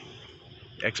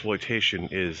exploitation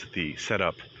is the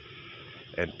setup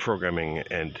and programming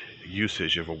and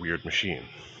usage of a weird machine.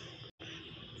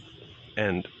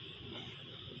 And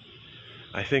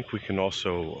I think we can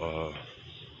also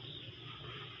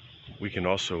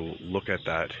look at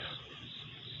that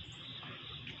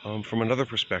from another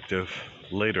perspective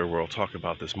later, where I'll talk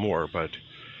about this more, but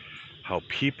how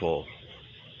people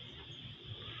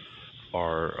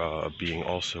are being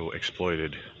also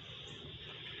exploited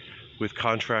with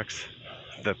contracts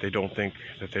that they don't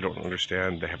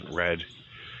understand, they haven't read,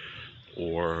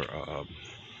 or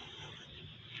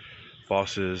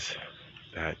bosses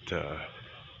that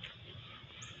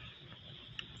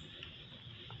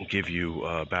give you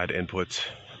bad inputs,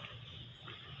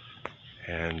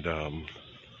 and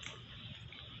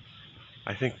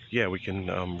I think, yeah, we can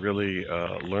really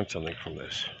learn something from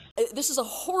this. This is a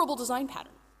horrible design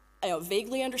pattern.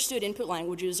 Vaguely understood input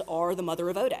languages are the mother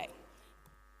of Ode,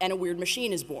 and a weird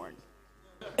machine is born.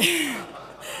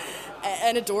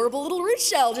 An adorable little root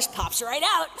shell just pops right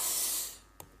out.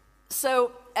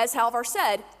 So, as Halvar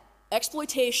said,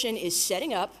 exploitation is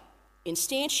setting up,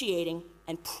 instantiating,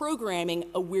 and programming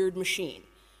a weird machine.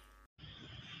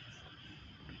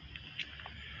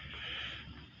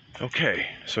 Okay,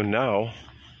 so now,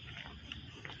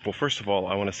 well, first of all,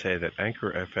 I want to say that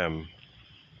Anchor FM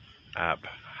app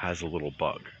has a little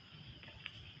bug.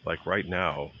 Like right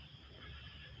now,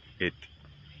 it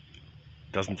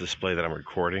doesn't display that I'm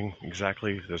recording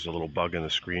exactly. There's a little bug in the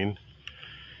screen.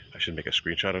 I should make a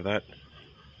screenshot of that.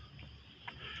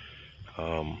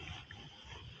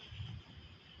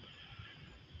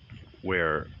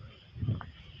 Where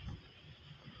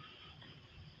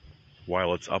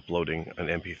while it's uploading an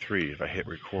MP3, if I hit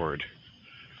record,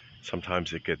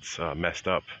 sometimes it gets messed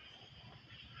up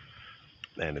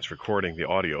and it's recording the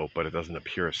audio, but it doesn't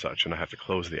appear as such, and I have to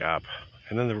close the app,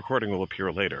 and then the recording will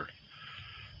appear later.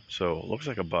 So it looks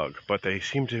like a bug, but they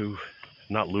seem to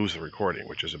not lose the recording,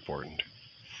 which is important.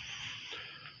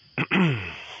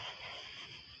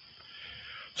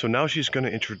 So now she's going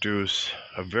to introduce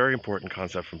a very important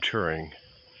concept from Turing,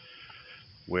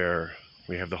 where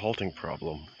we have the halting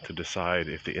problem to decide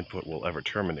if the input will ever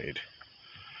terminate.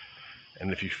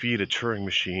 And if you feed a Turing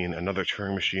machine another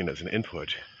Turing machine as an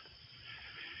input,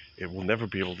 it will never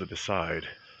be able to decide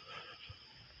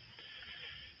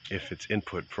if its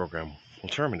input program will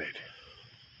terminate.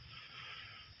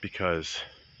 Because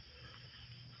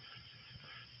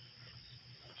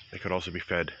it could also be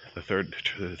fed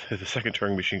the second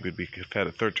Turing machine could be fed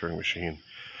a third Turing machine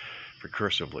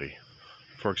recursively,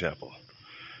 for example.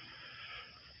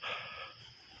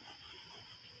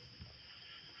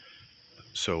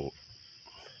 So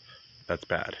that's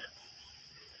bad.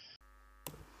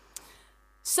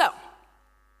 So,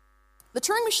 the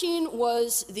Turing machine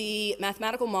was the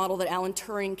mathematical model that Alan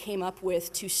Turing came up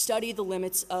with to study the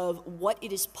limits of what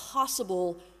it is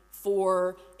possible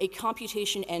for a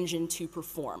computation engine to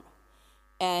perform.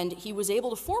 And he was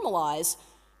able to formalize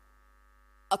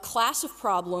a class of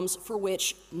problems for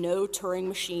which no Turing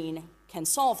machine can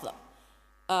solve them.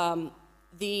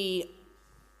 The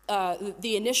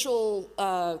initial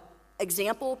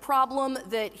example problem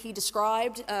that he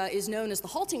described is known as the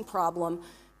halting problem,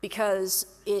 because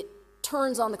it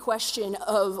turns on the question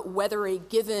of whether a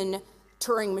given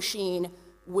Turing machine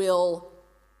will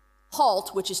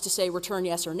halt, which is to say return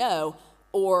yes or no,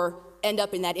 or end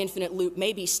up in that infinite loop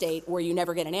maybe state where you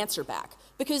never get an answer back.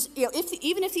 Because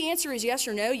even if the answer is yes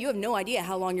or no, you have no idea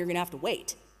how long you're going to have to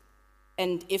wait.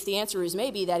 And if the answer is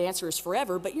maybe, that answer is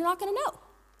forever, but you're not going to know.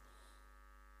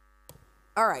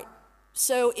 All right.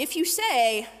 So if you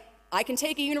say, I can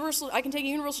take a universal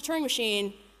Turing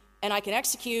machine and I can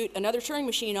execute another Turing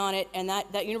machine on it, and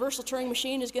that universal Turing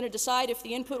machine is going to decide if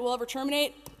the input will ever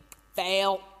terminate,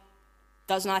 fail.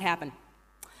 Does not happen.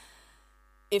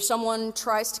 If someone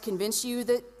tries to convince you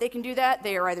that they can do that,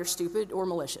 they are either stupid or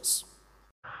malicious.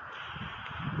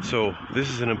 So this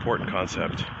is an important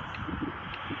concept,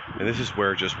 and this is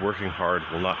where just working hard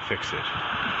will not fix it.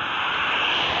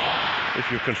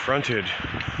 If you're confronted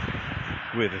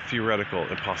with a theoretical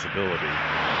impossibility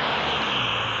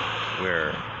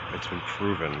where it's been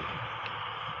proven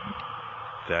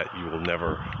that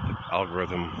the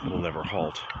algorithm will never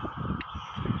halt,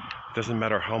 it doesn't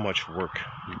matter how much work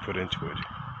you put into it,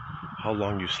 how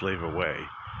long you slave away,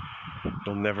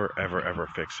 you'll never, ever, ever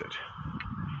fix it.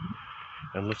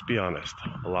 And let's be honest,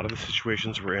 a lot of the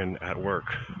situations we're in at work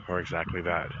are exactly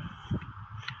that.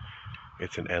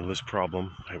 It's an endless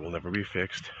problem. It will never be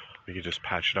fixed. We can just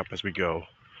patch it up as we go.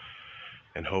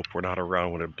 and hope we're not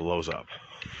around when it blows up.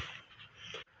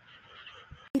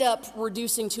 End up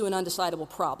reducing to an undecidable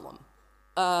problem,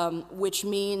 which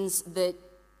means that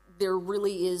there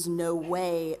really is no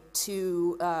way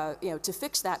to, to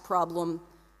fix that problem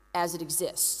as it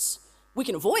exists. We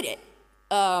can avoid it,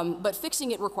 but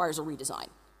fixing it requires a redesign.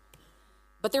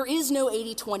 But there is no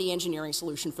 80-20 engineering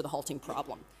solution for the halting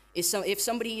problem. If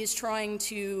somebody is trying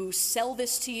to sell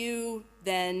this to you,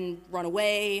 then run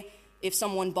away. If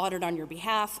someone bought it on your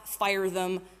behalf, fire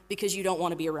them because you don't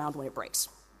want to be around when it breaks.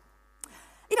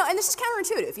 And this is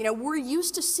counterintuitive. We're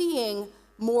used to seeing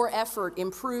more effort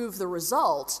improve the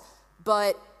result,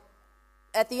 but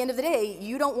at the end of the day,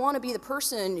 you don't want to be the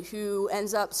person who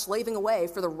ends up slaving away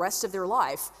for the rest of their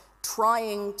life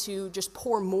trying to just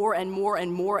pour more and more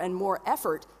and more and more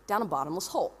effort down a bottomless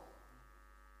hole.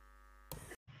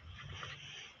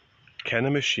 Can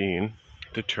a machine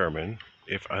determine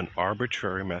if an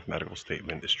arbitrary mathematical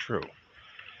statement is true?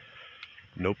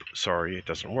 Nope, sorry, it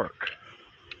doesn't work.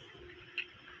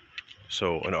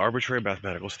 So an arbitrary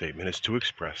mathematical statement is too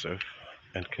expressive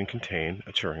and can contain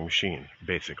a Turing machine,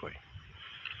 basically.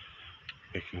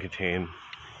 It can contain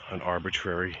an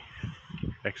arbitrary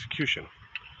execution.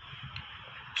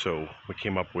 So we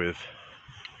came up with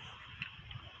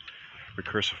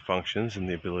recursive functions and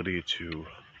the ability to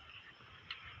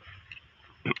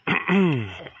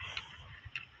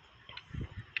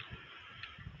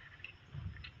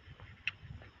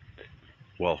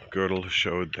well, Gödel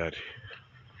showed that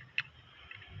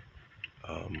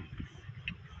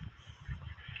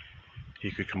he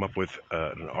could come up with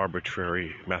an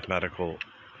arbitrary mathematical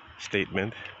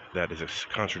statement that is a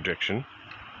contradiction,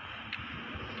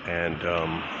 and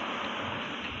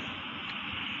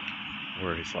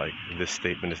where he's like, this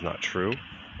statement is not true,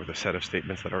 or the set of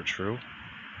statements that aren't true,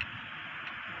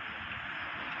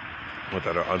 or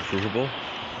that are unprovable,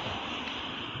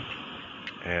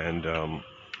 and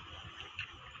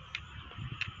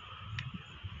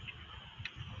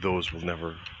those will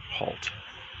never halt.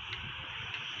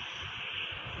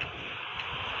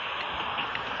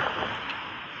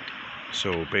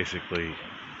 So basically,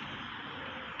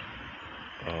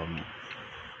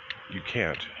 you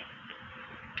can't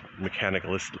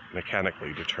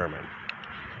mechanically determine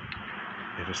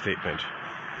if a statement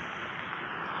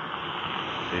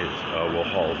will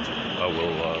halt,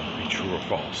 will be true or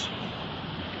false.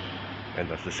 And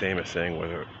that's the same as saying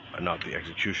whether or not the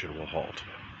execution will halt,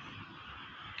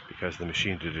 because the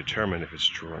machine to determine if it's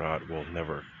true or not will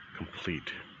never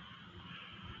complete.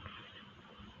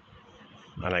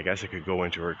 And I guess it could go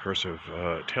into a recursive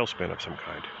tailspin of some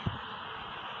kind.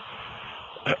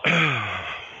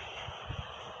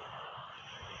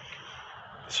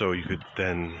 So you could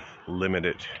then limit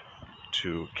it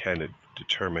to, can it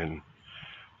determine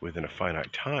within a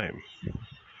finite time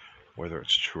whether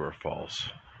it's true or false.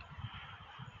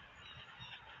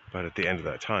 But at the end of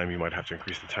that time, you might have to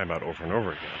increase the timeout over and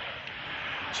over again.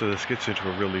 So this gets into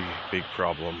a really big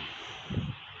problem.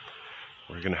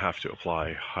 We're going to have to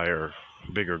apply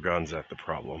bigger guns at the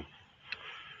problem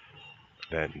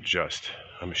than just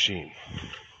a machine.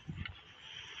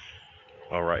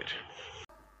 All right.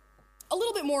 A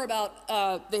little bit more about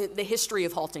the history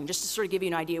of halting, just to sort of give you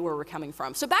an idea where we're coming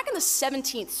from. So back in the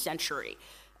 17th century,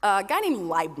 a guy named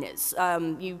Leibniz,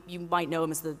 you might know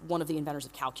him as one of the inventors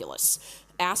of calculus,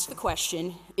 asked the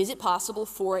question, is it possible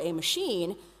for a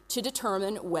machine to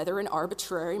determine whether an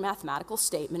arbitrary mathematical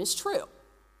statement is true?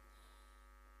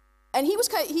 And he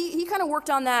kind of worked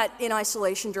on that in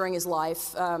isolation during his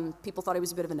life. People thought he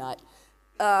was a bit of a nut.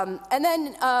 And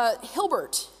then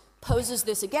Hilbert poses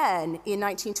this again in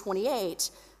 1928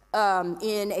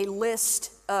 in a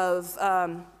list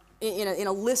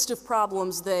of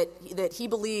problems that he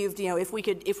believed, if we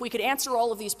could answer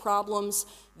all of these problems,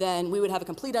 then we would have a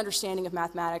complete understanding of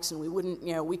mathematics, and we wouldn't,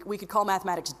 we could call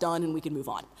mathematics done and we could move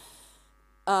on.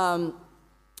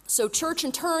 So Church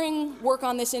and Turing work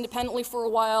on this independently for a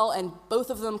while, and both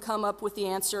of them come up with the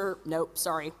answer, nope,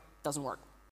 sorry, doesn't work.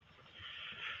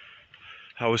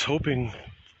 I was hoping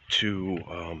to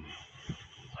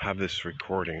have this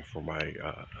recording for my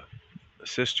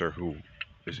sister, who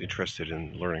is interested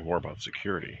in learning more about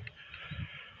security.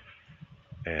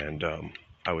 And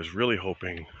I was really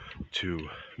hoping to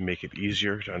make it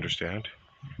easier to understand.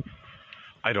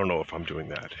 I don't know if I'm doing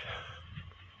that.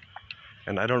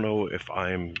 And I don't know if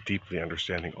I'm deeply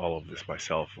understanding all of this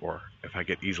myself, or if I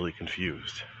get easily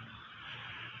confused.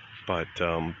 But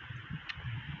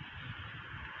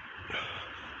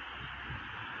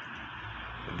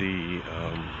the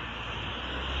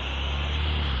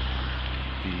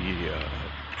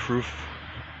proof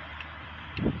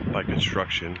by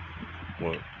construction,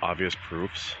 well, obvious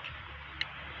proofs,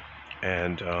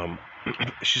 And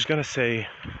she's going to say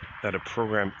that a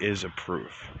program is a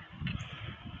proof,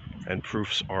 and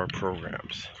proofs are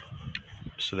programs.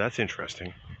 So that's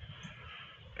interesting.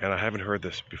 And I haven't heard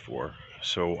this before,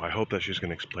 so I hope that she's going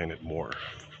to explain it more.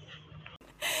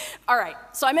 All right,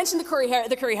 so I mentioned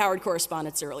the Curry-Howard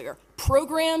correspondence earlier.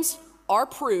 Programs are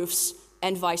proofs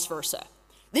and vice versa.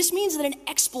 This means that an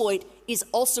exploit is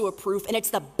also a proof, and it's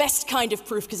the best kind of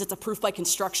proof because it's a proof by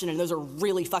construction, and those are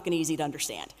really fucking easy to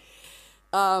understand.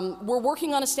 We're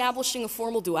working on establishing a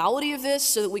formal duality of this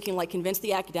so that we can convince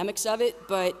the academics of it,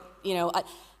 but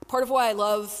part of why I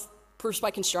love proofs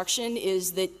by construction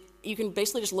is that you can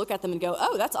basically just look at them and go,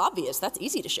 oh, that's obvious, that's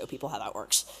easy to show people how that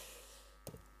works.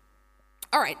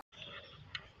 All right.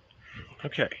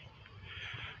 Okay,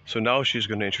 so now she's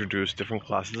going to introduce different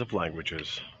classes of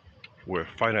languages where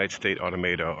finite state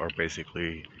automata are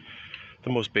basically the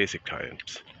most basic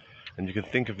types. And you can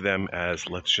think of them as,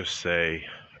 let's just say,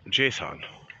 JSON.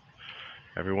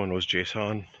 Everyone knows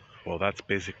JSON? Well, that's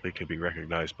basically could be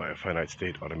recognized by a finite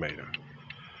state automata.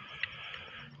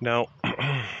 Now,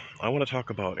 I want to talk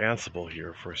about Ansible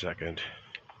here for a second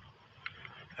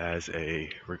as a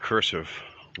recursive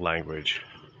language.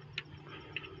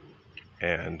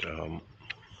 And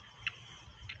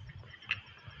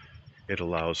it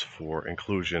allows for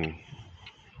inclusion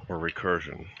or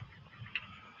recursion,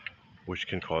 which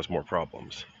can cause more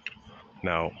problems.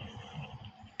 Now,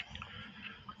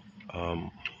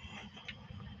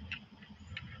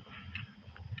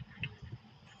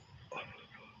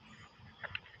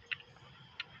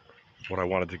 what I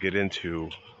wanted to get into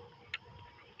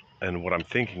and what I'm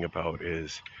thinking about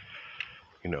is,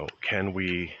 can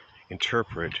we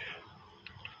interpret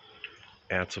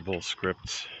Ansible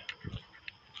scripts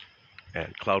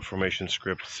and CloudFormation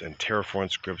scripts and Terraform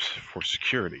scripts for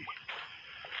security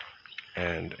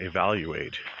and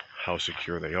evaluate how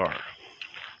secure they are?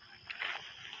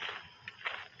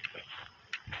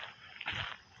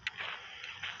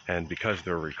 And because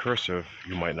they're recursive,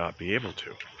 you might not be able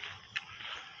to.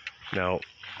 Now,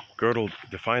 Gödel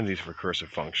defined these recursive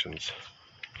functions,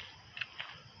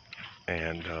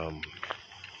 and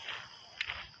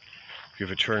if you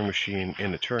have a Turing machine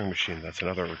in a Turing machine, that's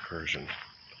another recursion.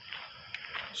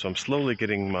 So I'm slowly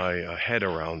getting my head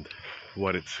around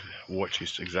what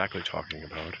she's exactly talking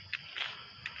about.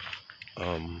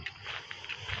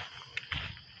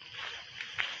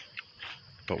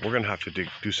 But we're going to have to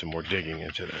do some more digging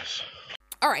into this.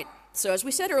 All right, so as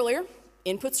we said earlier,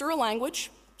 inputs are a language.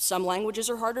 Some languages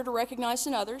are harder to recognize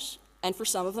than others, and for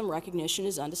some of them, recognition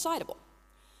is undecidable.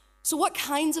 So what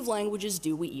kinds of languages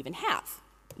do we even have?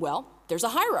 Well, there's a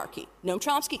hierarchy. Noam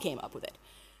Chomsky came up with it.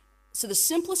 So the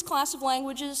simplest class of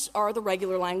languages are the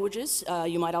regular languages.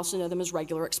 You might also know them as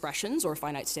regular expressions or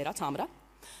finite state automata.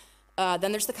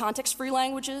 Then there's the context-free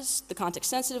languages, the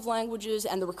context-sensitive languages,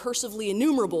 and the recursively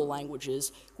enumerable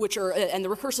languages, and the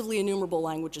recursively enumerable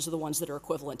languages are the ones that are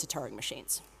equivalent to Turing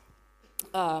machines.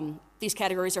 These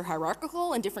categories are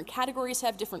hierarchical, and different categories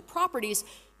have different properties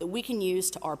that we can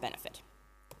use to our benefit.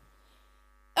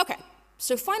 Okay,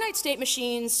 so finite state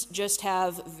machines just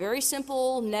have very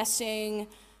simple nesting.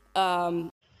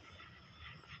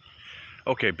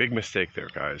 Okay, big mistake there,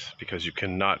 guys, because you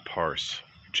cannot parse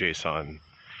JSON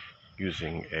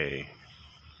using a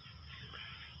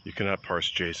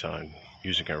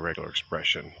regular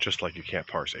expression, just like you can't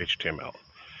parse HTML,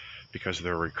 because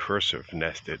they're recursive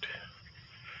nested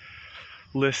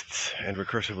lists and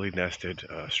recursively nested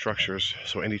structures.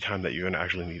 So anytime that you're going to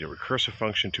actually need a recursive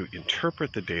function to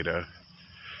interpret the data,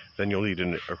 then you'll need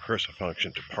a recursive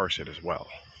function to parse it as well.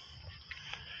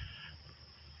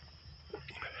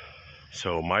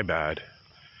 So my bad.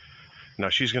 Now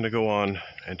she's going to go on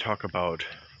and talk about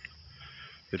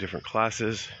the different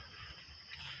classes,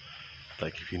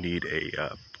 like if you need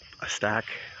a stack,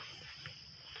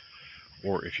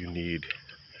 or if you need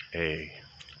a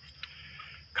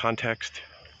context,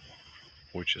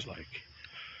 which is like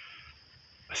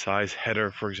a size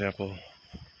header, for example.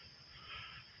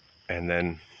 And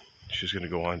then she's going to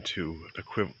go on to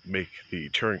make the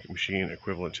Turing machine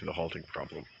equivalent to the halting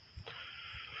problem.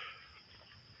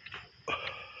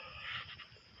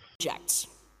 Objects.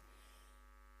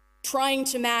 Trying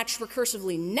to match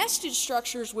recursively nested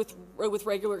structures with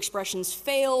regular expressions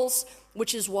fails,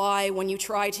 which is why when you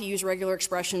try to use regular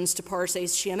expressions to parse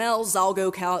HTML,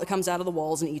 Zalgo comes out of the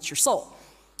walls and eats your soul.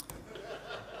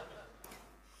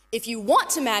 If you want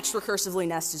to match recursively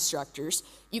nested structures,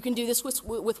 you can do this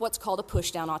with what's called a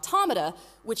push-down automata,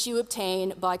 which you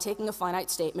obtain by taking a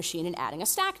finite state machine and adding a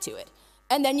stack to it.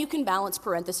 And then you can balance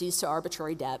parentheses to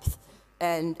arbitrary depth,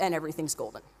 and everything's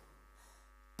golden.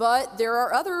 But there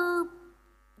are other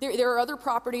There are other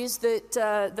properties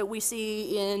that we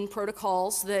see in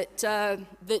protocols that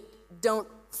don't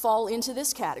fall into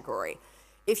this category.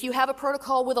 If you have a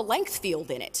protocol with a length field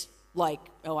in it, like,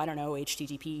 oh, I don't know,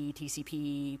 HTTP,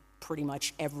 TCP, pretty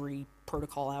much every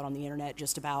protocol out on the internet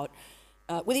just about,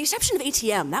 with the exception of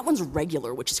ATM, that one's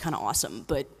regular, which is kind of awesome,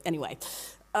 but anyway.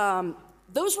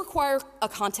 Those require a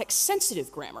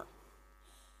context-sensitive grammar.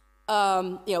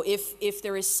 If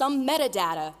there is some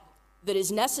metadata that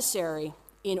is necessary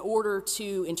in order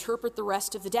to interpret the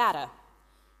rest of the data,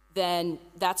 then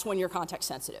that's when you're context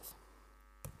sensitive.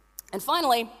 And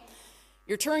finally,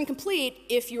 you're Turing complete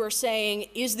if you are saying,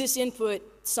 is this input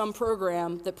some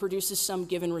program that produces some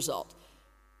given result?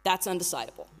 That's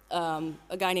undecidable.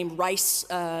 A guy named Rice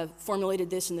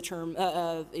formulated this in the term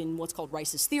in what's called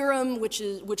Rice's theorem, which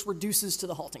reduces to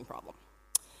the halting problem.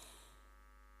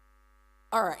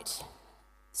 All right.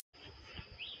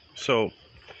 So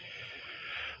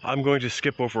I'm going to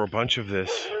skip over a bunch of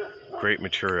this great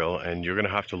material, and you're going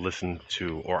to have to listen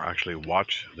to, or actually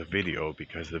watch the video,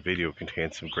 because the video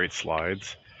contains some great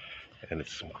slides and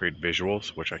it's some great visuals,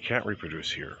 which I can't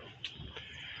reproduce here.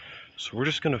 So we're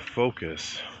just going to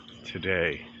focus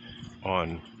today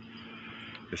on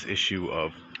this issue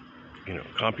of,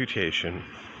 computation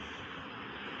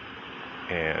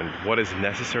and what is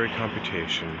necessary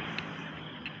computation,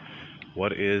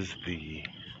 what is the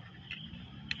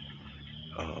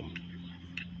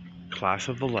class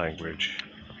of the language,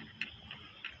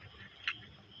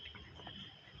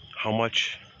 how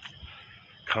much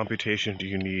computation do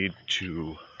you need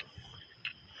to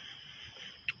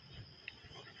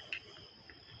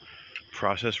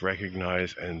process,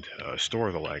 recognize, and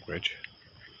store the language,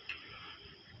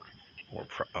 or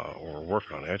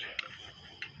work on it.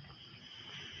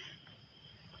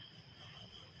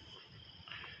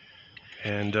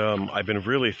 And I've been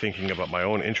really thinking about my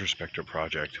own introspector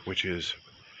project, which is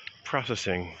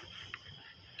processing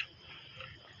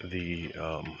the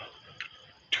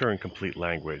Turing complete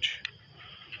language.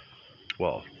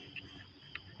 Well,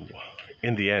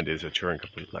 in the end, is a Turing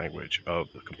complete language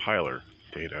of the compiler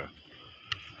data.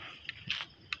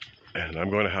 And I'm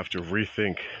going to have to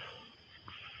rethink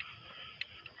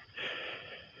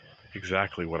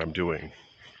exactly what I'm doing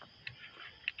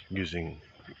using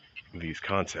these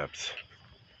concepts,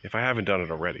 if I haven't done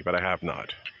it already, but I have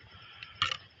not.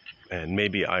 And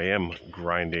maybe I am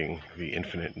grinding the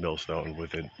infinite millstone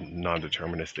with a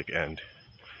non-deterministic end.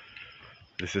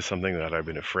 This is something that I've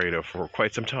been afraid of for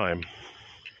quite some time,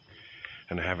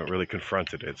 and I haven't really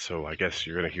confronted it, so I guess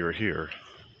you're going to hear it here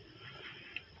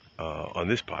on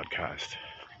this podcast.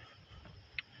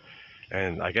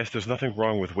 And I guess there's nothing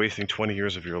wrong with wasting 20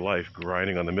 years of your life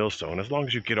grinding on the millstone, as long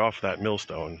as you get off that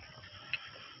millstone,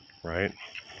 right?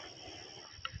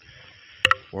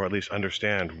 Or at least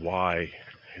understand why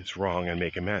it's wrong and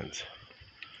make amends.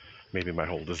 Maybe my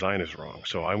whole design is wrong.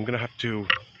 So I'm going to have to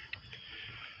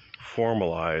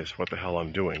formalize what the hell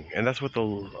I'm doing. And that's what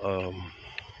the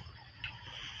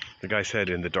guy said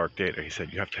in the dark data. He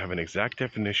said you have to have an exact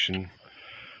definition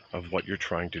of what you're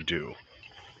trying to do.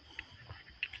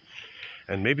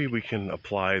 And maybe we can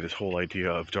apply this whole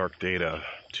idea of dark data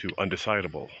to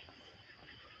undecidable,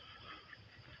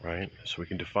 right? So we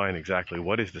can define exactly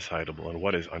what is decidable and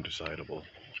what is undecidable.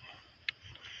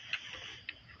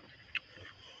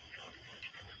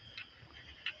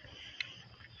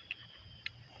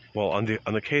 Well, on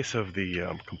the case of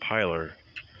the compiler,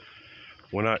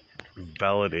 we're not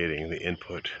validating the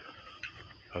input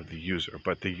of the user,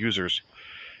 but the user's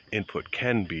input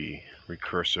can be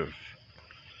recursive,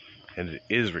 and it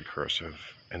is recursive,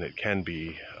 and it can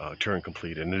be Turing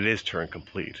complete, and it is Turing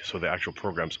complete. So the actual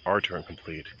programs are Turing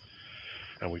complete,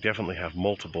 and we definitely have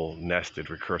multiple nested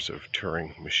recursive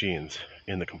Turing machines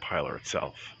in the compiler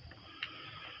itself.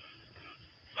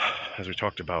 As we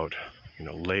talked about,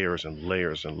 layers and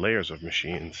layers and layers of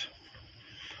machines,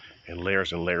 and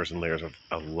layers and layers and layers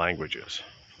of languages.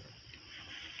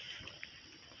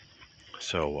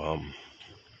 So,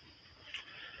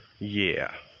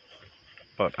 yeah.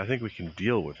 But I think we can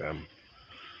deal with them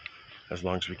as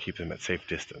long as we keep them at safe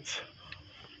distance.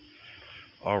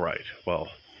 All right, well,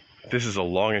 this is a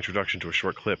long introduction to a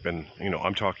short clip, and,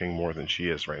 I'm talking more than she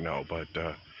is right now, but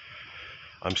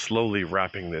I'm slowly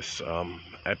wrapping this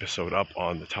episode up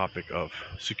on the topic of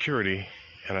security,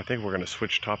 and I think we're going to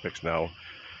switch topics now,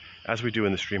 as we do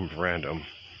in the stream of random.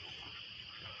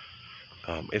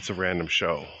 It's a random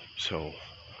show, so,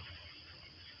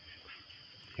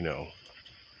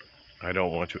 I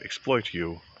don't want to exploit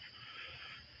you,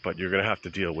 but you're going to have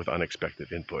to deal with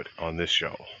unexpected input on this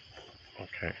show,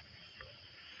 okay?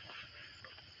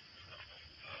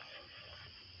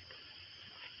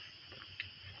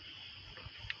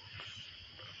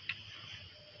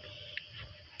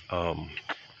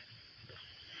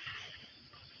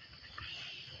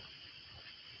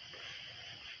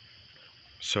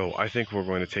 So I think we're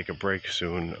going to take a break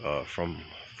soon from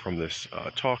this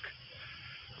talk,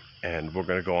 and we're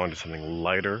going to go on to something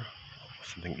lighter,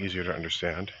 something easier to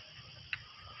understand,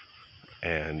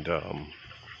 and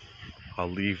I'll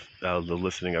leave the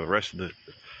listening of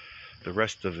the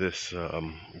rest of this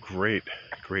great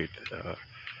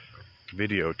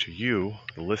video to you,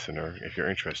 the listener, if you're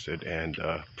interested. And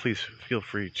please feel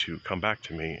free to come back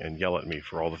to me and yell at me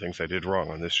for all the things I did wrong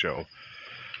on this show,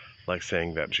 like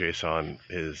saying that JSON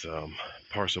is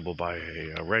parsable by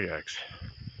a regex,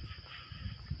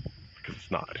 because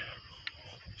it's not.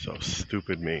 So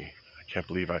stupid me. I can't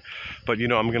believe but I'm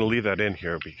going to leave that in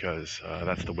here because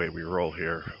that's the way we roll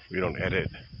here. We don't edit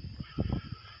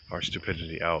our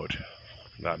stupidity out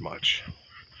that much.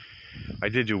 I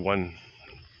did do one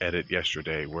edit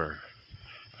yesterday where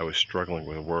I was struggling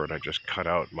with a word. I just cut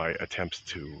out my attempts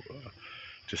to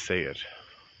say it.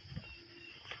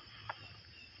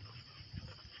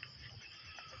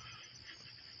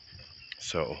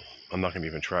 So I'm not going to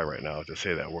even try right now to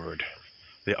say that word,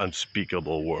 the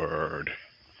unspeakable word.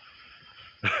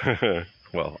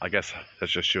 Well, I guess that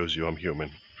just shows you I'm human.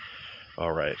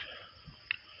 All right.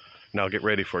 Now get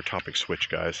ready for a topic switch,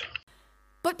 guys.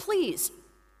 But please,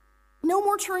 no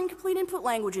more Turing complete input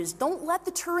languages. Don't let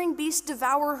the Turing beast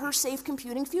devour her safe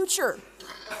computing future.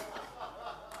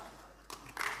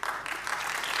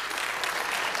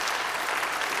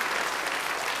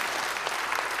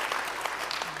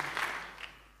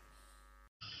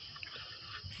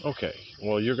 Okay,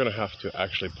 well, you're going to have to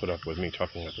actually put up with me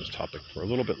talking about this topic for a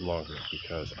little bit longer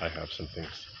because I have some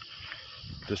things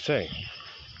to say.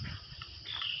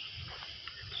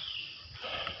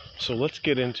 So let's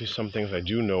get into some things I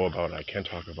do know about and I can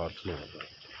talk about fluently.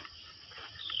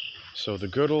 So the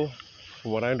Gödel, from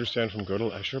what I understand from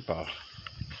Gödel, Escher, Bach,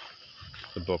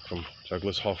 the book from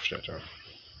Douglas Hofstadter,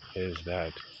 is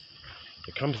that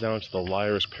it comes down to the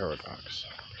liar's paradox.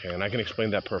 Okay, and I can explain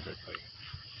that perfectly.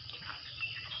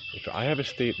 If I have a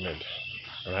statement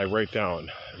and I write down,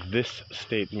 this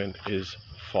statement is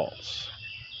false,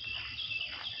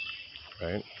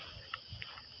 right?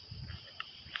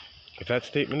 If that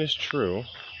statement is true,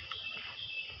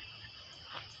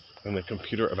 and the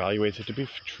computer evaluates it to be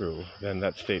true, then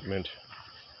that statement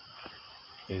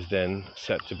is then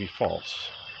set to be false.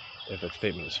 If that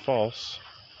statement is false,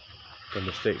 then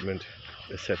the statement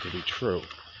is set to be true.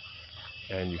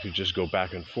 And you could just go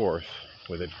back and forth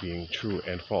with it being true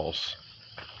and false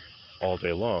all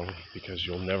day long, because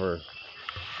you'll never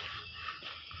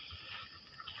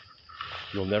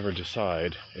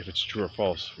decide if it's true or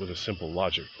false with a simple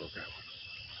logic program.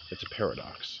 It's a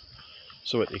paradox.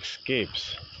 So it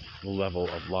escapes the level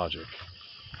of logic.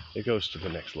 It goes to the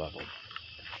next level.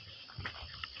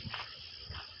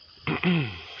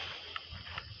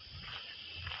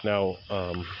 Now,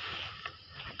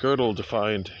 Gödel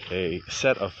defined a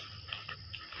set of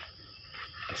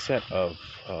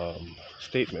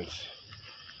statements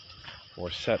or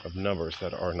set of numbers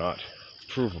that are not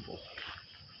provable.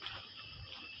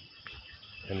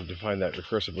 And to define that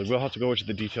recursively, we'll have to go into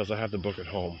the details. I have the book at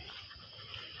home.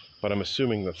 But I'm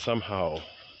assuming that somehow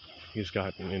he's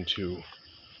gotten into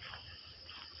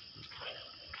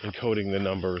encoding the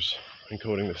numbers,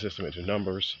 encoding the system into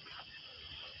numbers,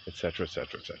 etc.,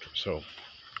 etc., etc. So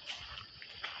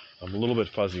I'm a little bit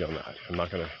fuzzy on that. I'm not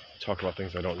going to talk about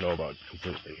things I don't know about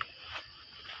completely.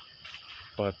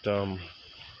 But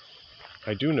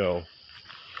I do know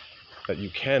that you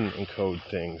can encode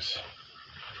things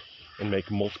and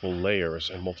make multiple layers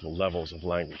and multiple levels of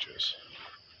languages.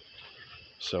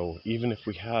 So even if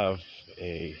we have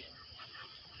a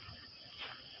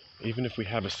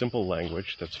simple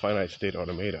language that's finite state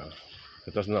automata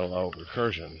that does not allow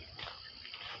recursion,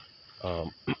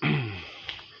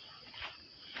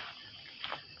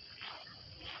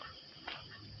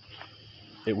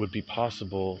 it would be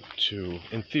possible to,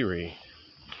 in theory,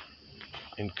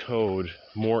 encode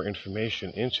more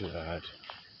information into that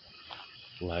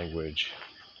language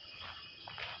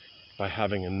by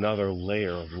having another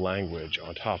layer of language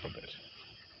on top of it.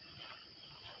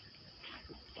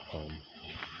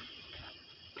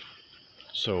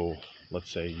 So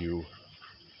let's say you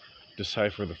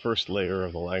decipher the first layer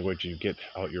of the language, you get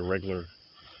out your regular,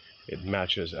 it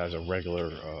matches as a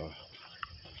regular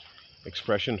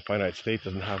expression. Finite state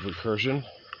doesn't have recursion,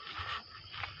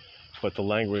 but the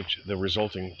language, the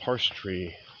resulting parse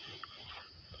tree,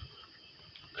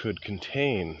 could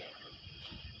contain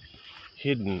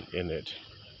hidden in it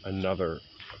another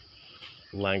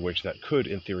language that could,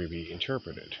 in theory, be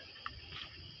interpreted.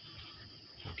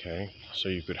 Okay, so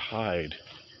you could hide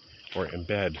or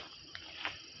embed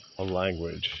a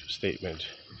language statement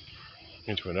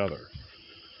into another.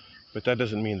 But that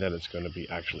doesn't mean that it's going to be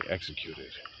actually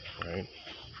executed, right?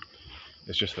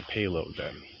 It's just the payload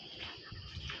then.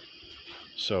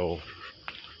 So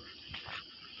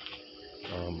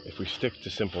if we stick to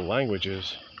simple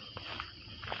languages,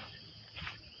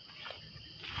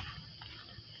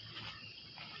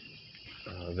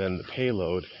 then the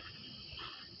payload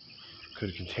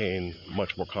could contain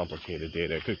much more complicated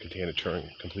data. It could contain a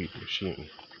Turing-complete machine,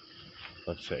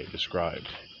 let's say, described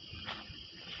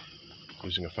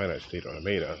using a finite state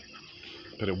automata,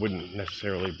 but it wouldn't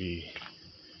necessarily be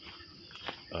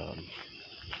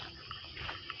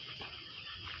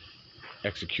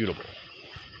executable.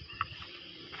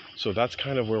 So that's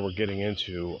kind of where we're getting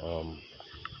into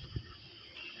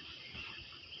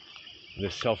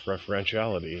this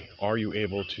self-referentiality. Are you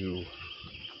able to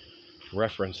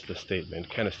reference the statement?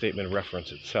 Can a statement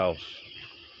reference itself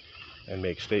and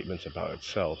make statements about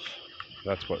itself?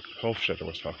 That's what Hofstadter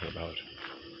was talking about.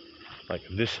 Like,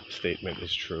 this statement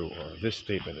is true or this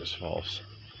statement is false.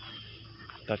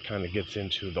 That kind of gets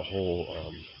into the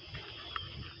whole,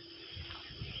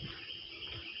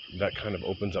 that kind of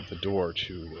opens up the door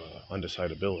to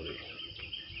undecidability.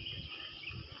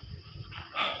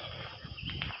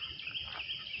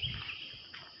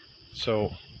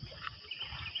 So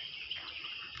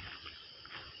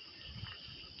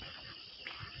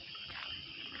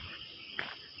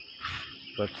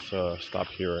let's stop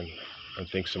here and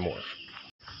think some more.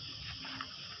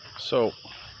 So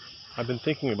I've been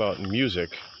thinking about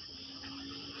music,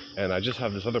 and I just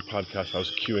have this other podcast I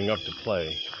was queuing up to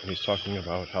play, and he's talking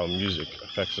about how music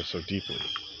affects us so deeply.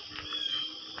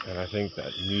 And I think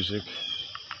that music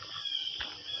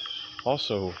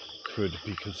also could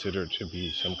be considered to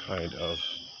be some kind of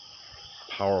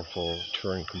powerful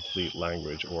Turing-complete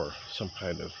language, or some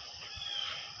kind of,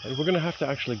 and we're going to have to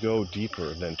actually go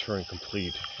deeper than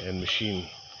Turing-complete and machine,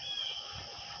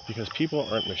 because people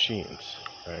aren't machines,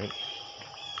 right?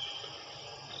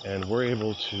 And we're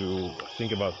able to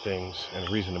think about things and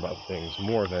reason about things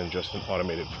more than just an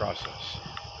automated process.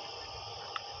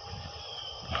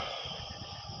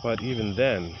 But even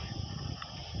then,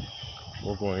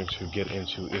 we're going to get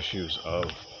into issues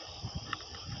of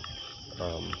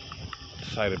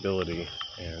decidability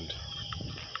and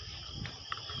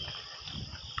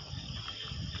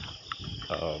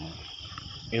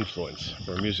influence,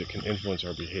 where music can influence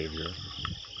our behavior,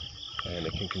 and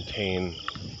it can contain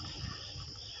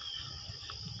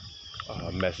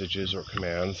messages or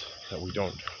commands that we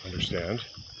don't understand.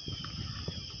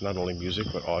 Not only music,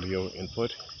 but audio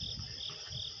input,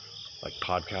 like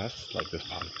podcasts, like this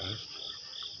podcast.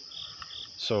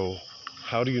 So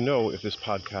how do you know if this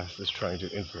podcast is trying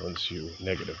to influence you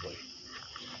negatively?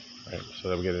 Right? So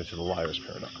then we get into the liar's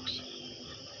paradox.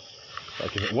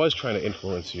 Like, if it was trying to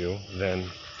influence you, then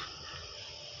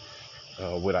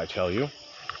would I tell you?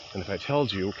 And if I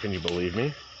told you, can you believe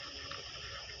me?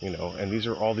 You know, and these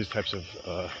are all these types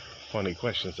of funny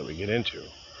questions that we get into.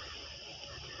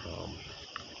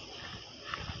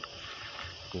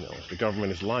 You know, if the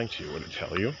government is lying to you, would it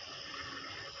tell you?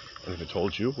 And if it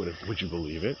told you, would you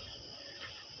believe it?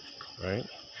 Right?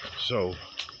 So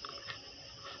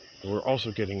we're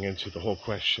also getting into the whole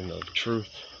question of truth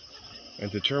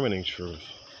and determining truth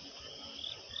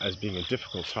as being a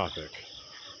difficult topic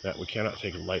that we cannot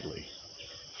take lightly.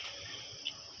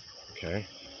 Okay?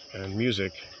 And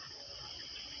music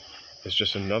is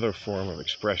just another form of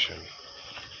expression.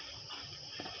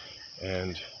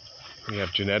 And we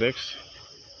have genetics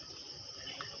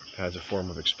as a form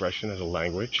of expression, as a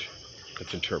language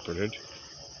that's interpreted.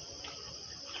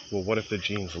 Well, what if the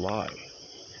genes lie?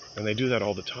 And they do that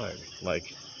all the time.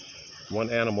 Like, one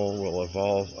animal will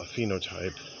evolve a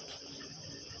phenotype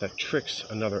that tricks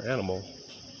another animal,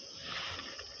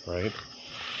 right?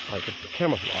 Like a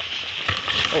camouflage.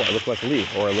 Oh, I look like a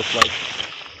leaf, or I look like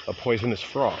a poisonous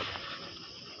frog.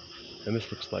 And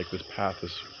this looks like this path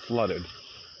is flooded,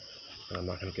 and I'm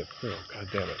not going to get through. God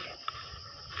damn it.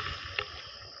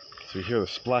 So you hear the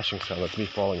splashing sound, that's me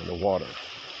falling in the water.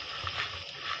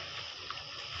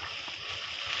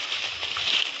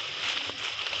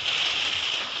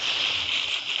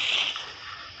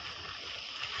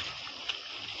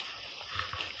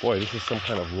 Boy, this is some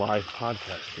kind of live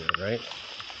podcast here, right?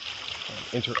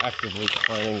 I'm interactively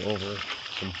climbing over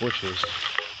some bushes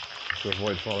to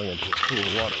avoid falling into this pool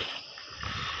of water.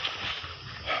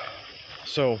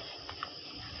 So,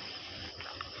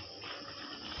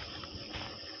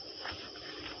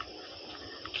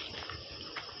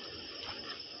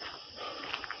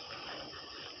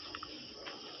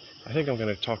 I think I'm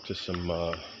going to talk to some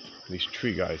these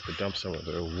tree guys to dump some of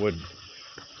their wood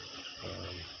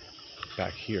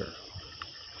back here.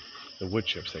 The wood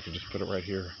chips, they could just put it right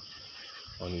here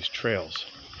on these trails.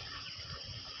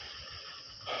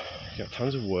 You got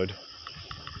tons of wood,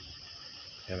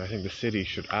 and I think the city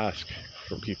should ask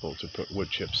for people to put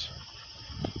wood chips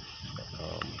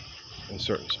in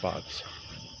certain spots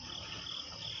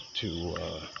to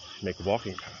make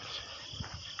walking paths.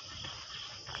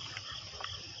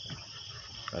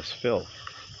 As fill.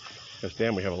 Because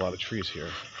damn, we have a lot of trees here,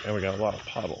 and we got a lot of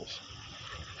potholes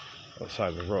on the side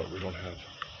of the road. We don't have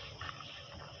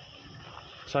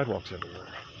sidewalks everywhere.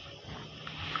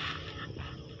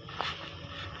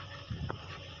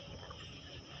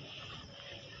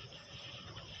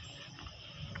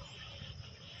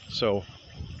 So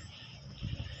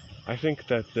I think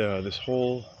that this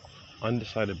whole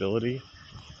undecidability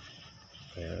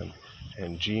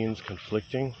and genes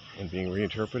conflicting and being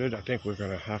reinterpreted, I think we're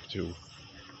going to have to.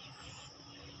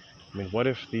 I mean, what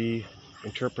if the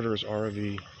interpreters are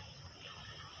the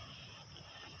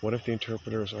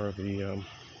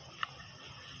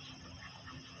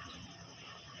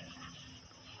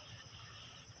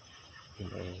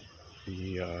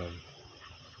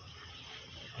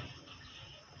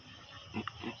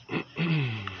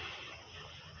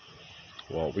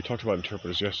well, we talked about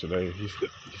interpreters yesterday. He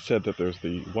said that there's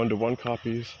the one-to-one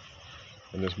copies,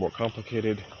 and there's more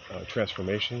complicated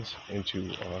transformations into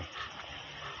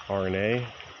RNA,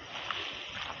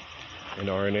 and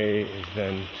RNA is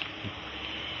then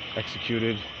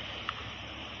executed.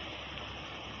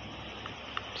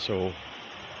 So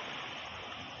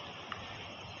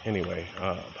anyway,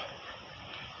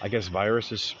 I guess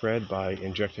viruses spread by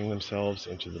injecting themselves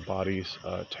into the body's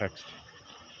text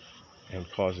and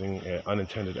causing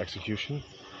unintended execution.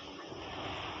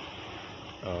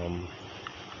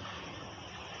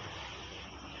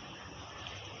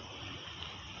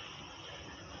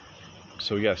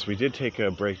 So yes, we did take a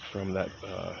break from that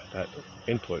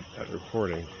input, that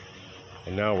recording,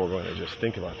 and now we're going to just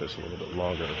think about this a little bit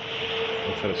longer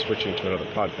instead of switching to another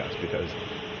podcast, because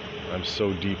I'm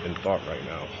so deep in thought right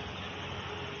now.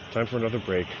 Time for another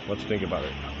break. Let's think about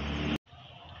it.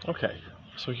 Okay,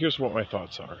 so here's what my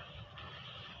thoughts are.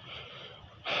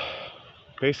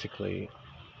 Basically,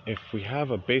 if we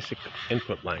have a basic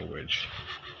input language,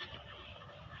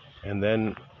 and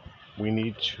then we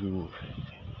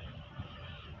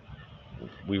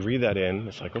read that in,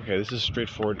 it's like, okay, this is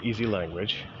straightforward, easy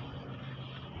language.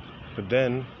 But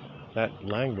then that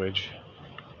language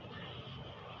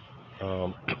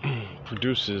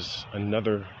produces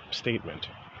another statement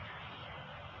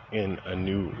in a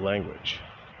new language,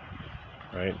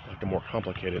 right? Like a more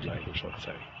complicated language, let's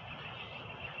say.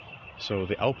 So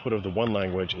the output of the one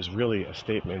language is really a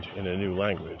statement in a new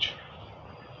language.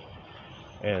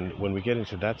 And when we get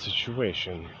into that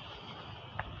situation,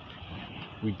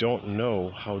 we don't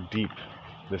know how deep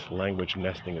this language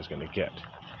nesting is going to get.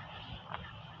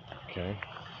 Okay?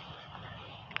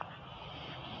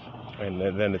 And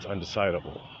then it's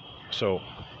undecidable. So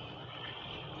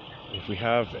if we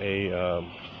have a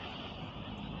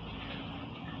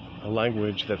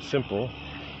language that's simple,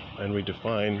 and we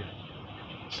define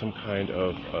some kind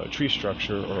of tree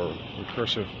structure or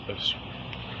recursive,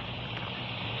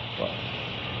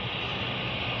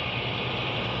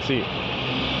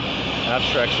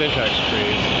 abstract syntax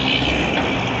trees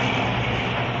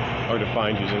are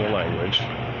defined using a language,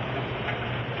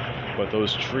 but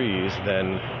those trees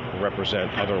then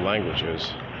represent other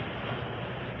languages,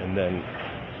 and then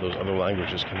those other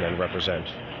languages can then represent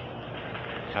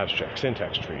abstract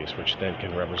syntax trees, which then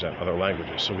can represent other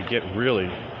languages. So we get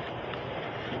really,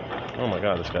 oh my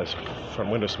god, this guy's front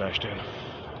window smashed in.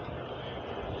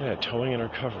 Yeah, towing and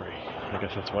recovery. I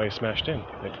guess that's why he smashed in.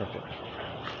 They trucked it.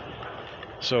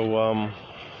 So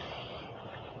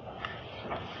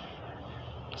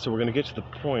we're going to get to the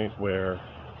point where,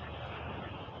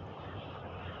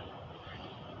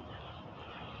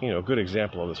 a good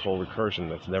example of this whole recursion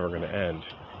that's never going to end.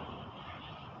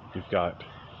 You've got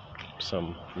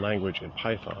some language in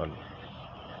Python,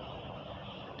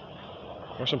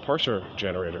 or some parser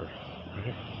generator,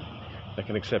 right, that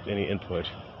can accept any input,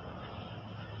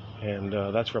 and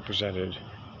that's represented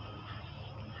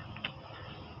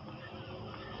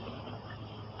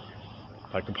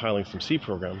by compiling some C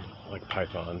program like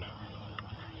Python,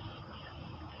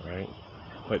 right?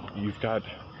 But you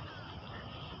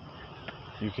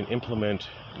can implement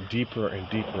deeper and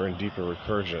deeper and deeper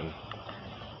recursion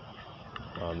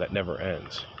that never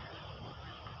ends,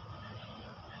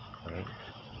 right?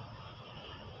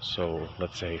 So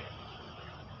let's say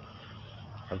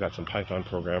I've got some Python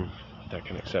program that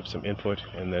can accept some input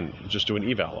and then just do an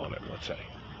eval on it, let's say.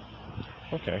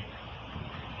 Okay.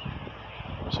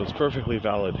 So it's perfectly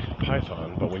valid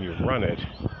Python, but when you run it,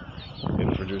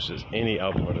 it produces any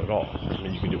output at all. I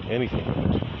mean, you can do anything with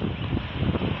it.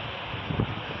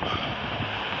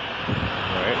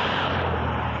 Right?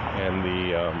 And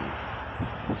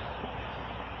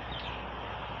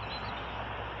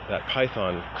that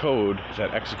Python code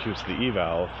that executes the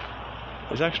eval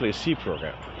is actually a C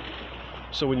program.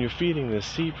 So when you're feeding this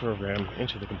C program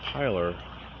into the compiler,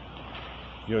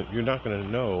 you're not going to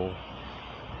know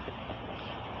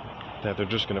that they're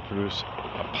just going to produce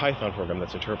a Python program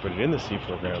that's interpreted in the C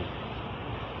program,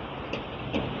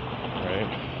 right?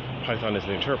 Python is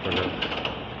the interpreter.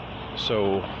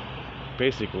 So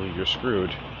basically you're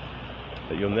screwed,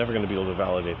 that you're never going to be able to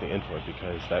validate the input,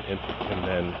 because that input can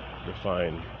then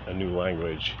define a new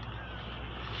language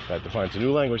that defines a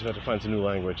new language that defines a new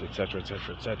language, etc.,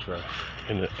 etc., etc.,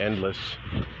 in an endless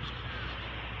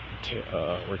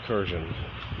recursion,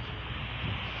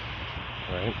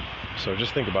 right? So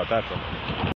just think about that for a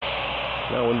minute.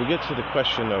 Now, when we get to the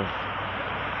question of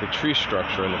the tree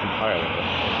structure in the compiler,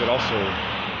 it could also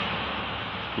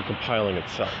be compiling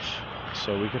itself.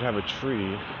 So we could have a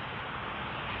tree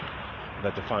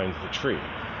that defines the tree,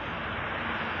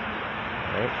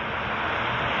 right?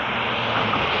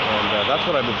 And that's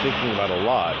what I've been thinking about a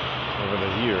lot over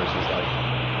the years, is like,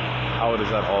 how does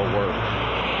that all work,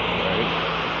 right?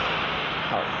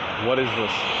 What is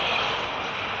this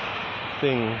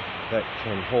thing that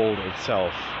can hold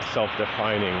itself, a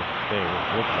self-defining thing,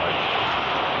 look like?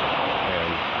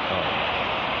 And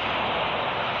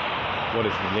what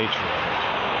is the nature of it?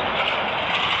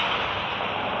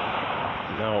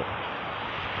 Now,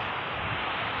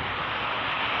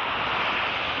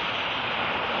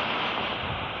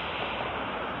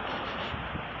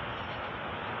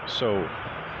 so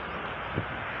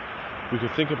we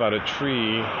could think about a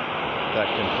tree that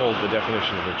can hold the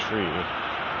definition of a tree.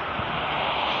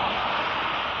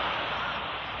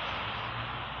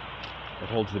 It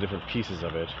holds the different pieces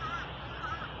of it.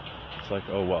 It's like,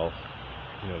 oh well,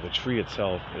 the tree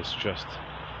itself is just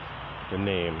the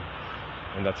name,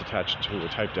 and that's attached to a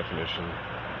type definition,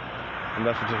 and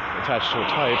that's attached to a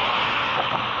type,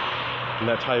 and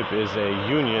that type is a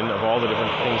union of all the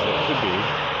different things that could be,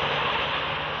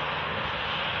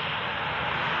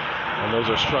 and those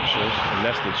are structures,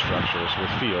 nested structures with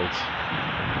fields,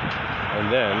 and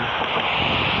then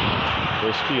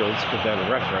those fields could then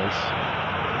reference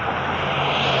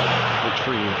the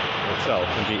tree itself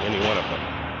and be any one of them.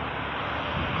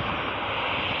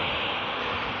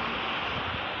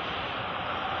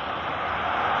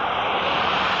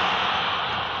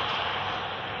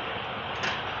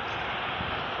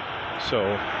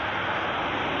 So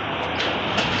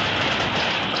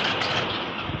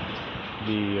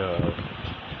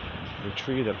the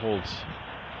tree that holds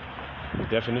the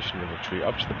definition of a tree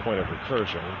up to the point of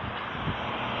recursion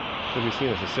should be seen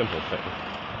as a simple thing.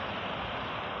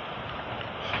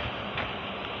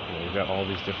 You've got all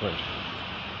these different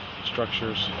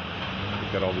structures,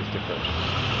 you've got all these different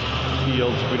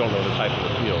fields. We don't know the type of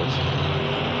the fields.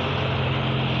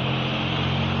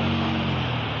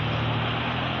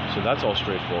 So that's all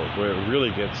straightforward. Where it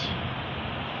really gets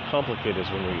complicated is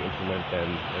when we implement then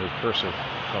a recursive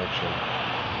function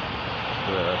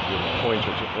where we point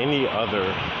it to any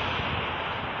other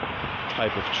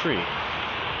type of tree.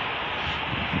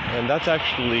 And that's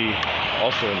actually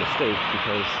also a mistake,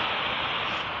 because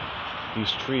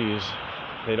these trees,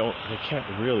 they can't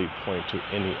really point to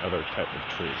any other type of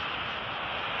tree.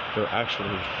 It's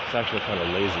actually kind of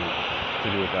lazy to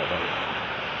do it that way.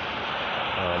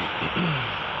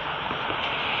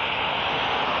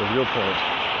 The real point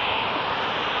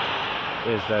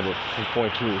is that it can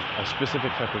point to a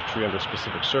specific type of tree under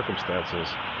specific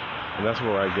circumstances, and that's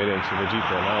where I get into the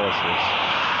deeper analysis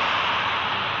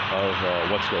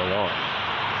of what's going on.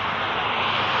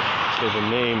 So the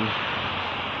name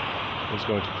is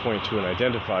going to point to an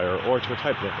identifier or to a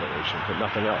type declaration, but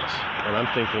nothing else. And I'm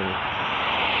thinking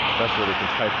that's where we can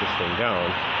type this thing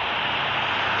down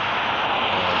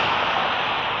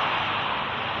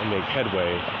and make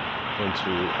headway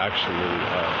into actually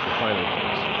defining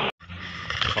things.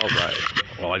 All right.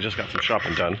 Well, I just got some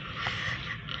shopping done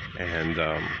and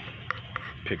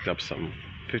picked up some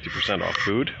 50% off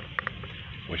food,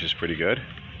 which is pretty good.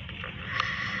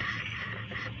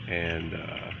 And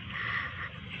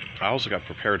I also got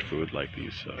prepared food, like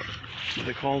these, what are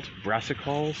they called?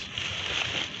 Brassicales?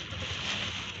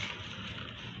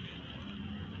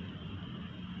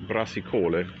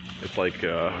 Brassicole. It's like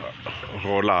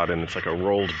rollad, and it's like a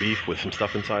rolled beef with some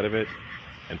stuff inside of it,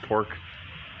 and pork.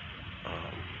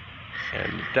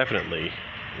 And definitely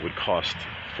would cost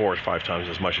 4 or 5 times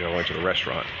as much as I went to the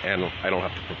restaurant, and I don't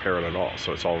have to prepare it at all,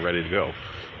 so it's all ready to go.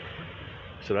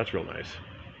 So that's real nice.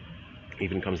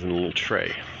 Even comes in a little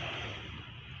tray.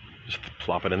 Just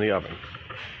plop it in the oven.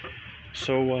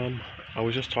 So I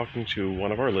was just talking to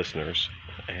one of our listeners,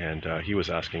 and he was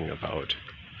asking about,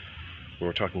 we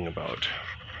were talking about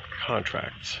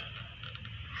contracts,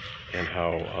 and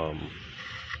how,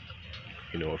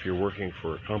 if you're working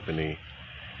for a company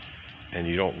and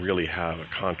you don't really have a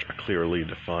clearly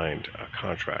defined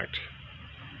contract,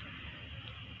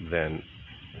 then,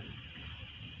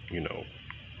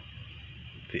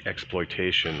 the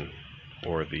exploitation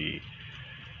or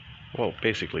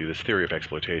basically this theory of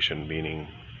exploitation, meaning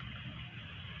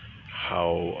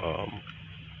how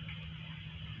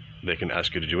they can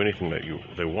ask you to do anything that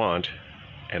they want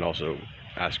and also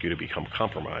ask you to become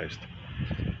compromised.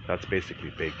 That's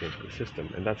basically baked into the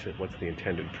system, and that's what the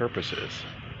intended purpose is.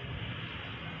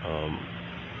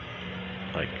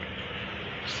 Like,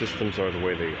 systems are the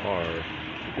way they are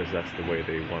because that's the way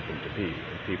they want them to be,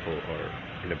 and people are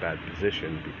in a bad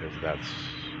position because that's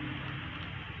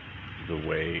the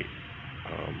way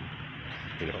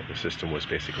the system was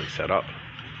basically set up.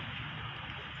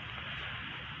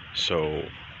 So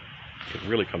it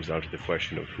really comes down to the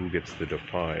question of who gets to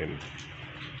define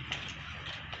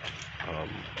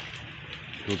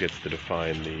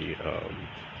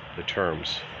the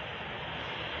terms,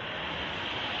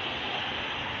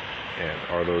 and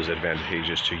are those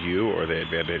advantageous to you, or are they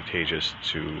advantageous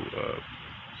to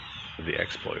the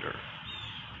exploiter?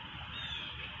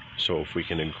 So if we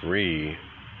can agree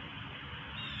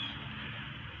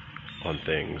on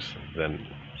things, then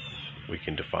we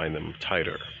can define them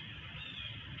tighter.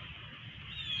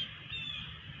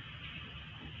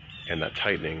 And that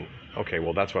tightening,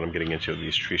 that's what I'm getting into,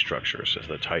 these tree structures, is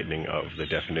the tightening of the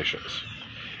definitions.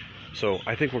 So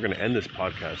I think we're going to end this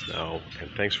podcast now,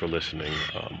 and thanks for listening.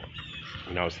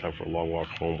 Now it's time for a long walk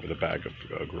home with a bag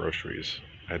of groceries.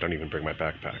 I don't even bring my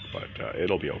backpack, but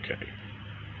it'll be okay.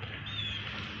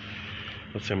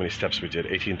 Let's see how many steps we did.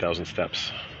 18,000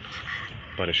 steps.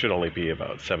 But it should only be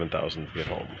about 7,000 to get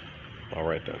home. All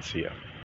right then, see ya.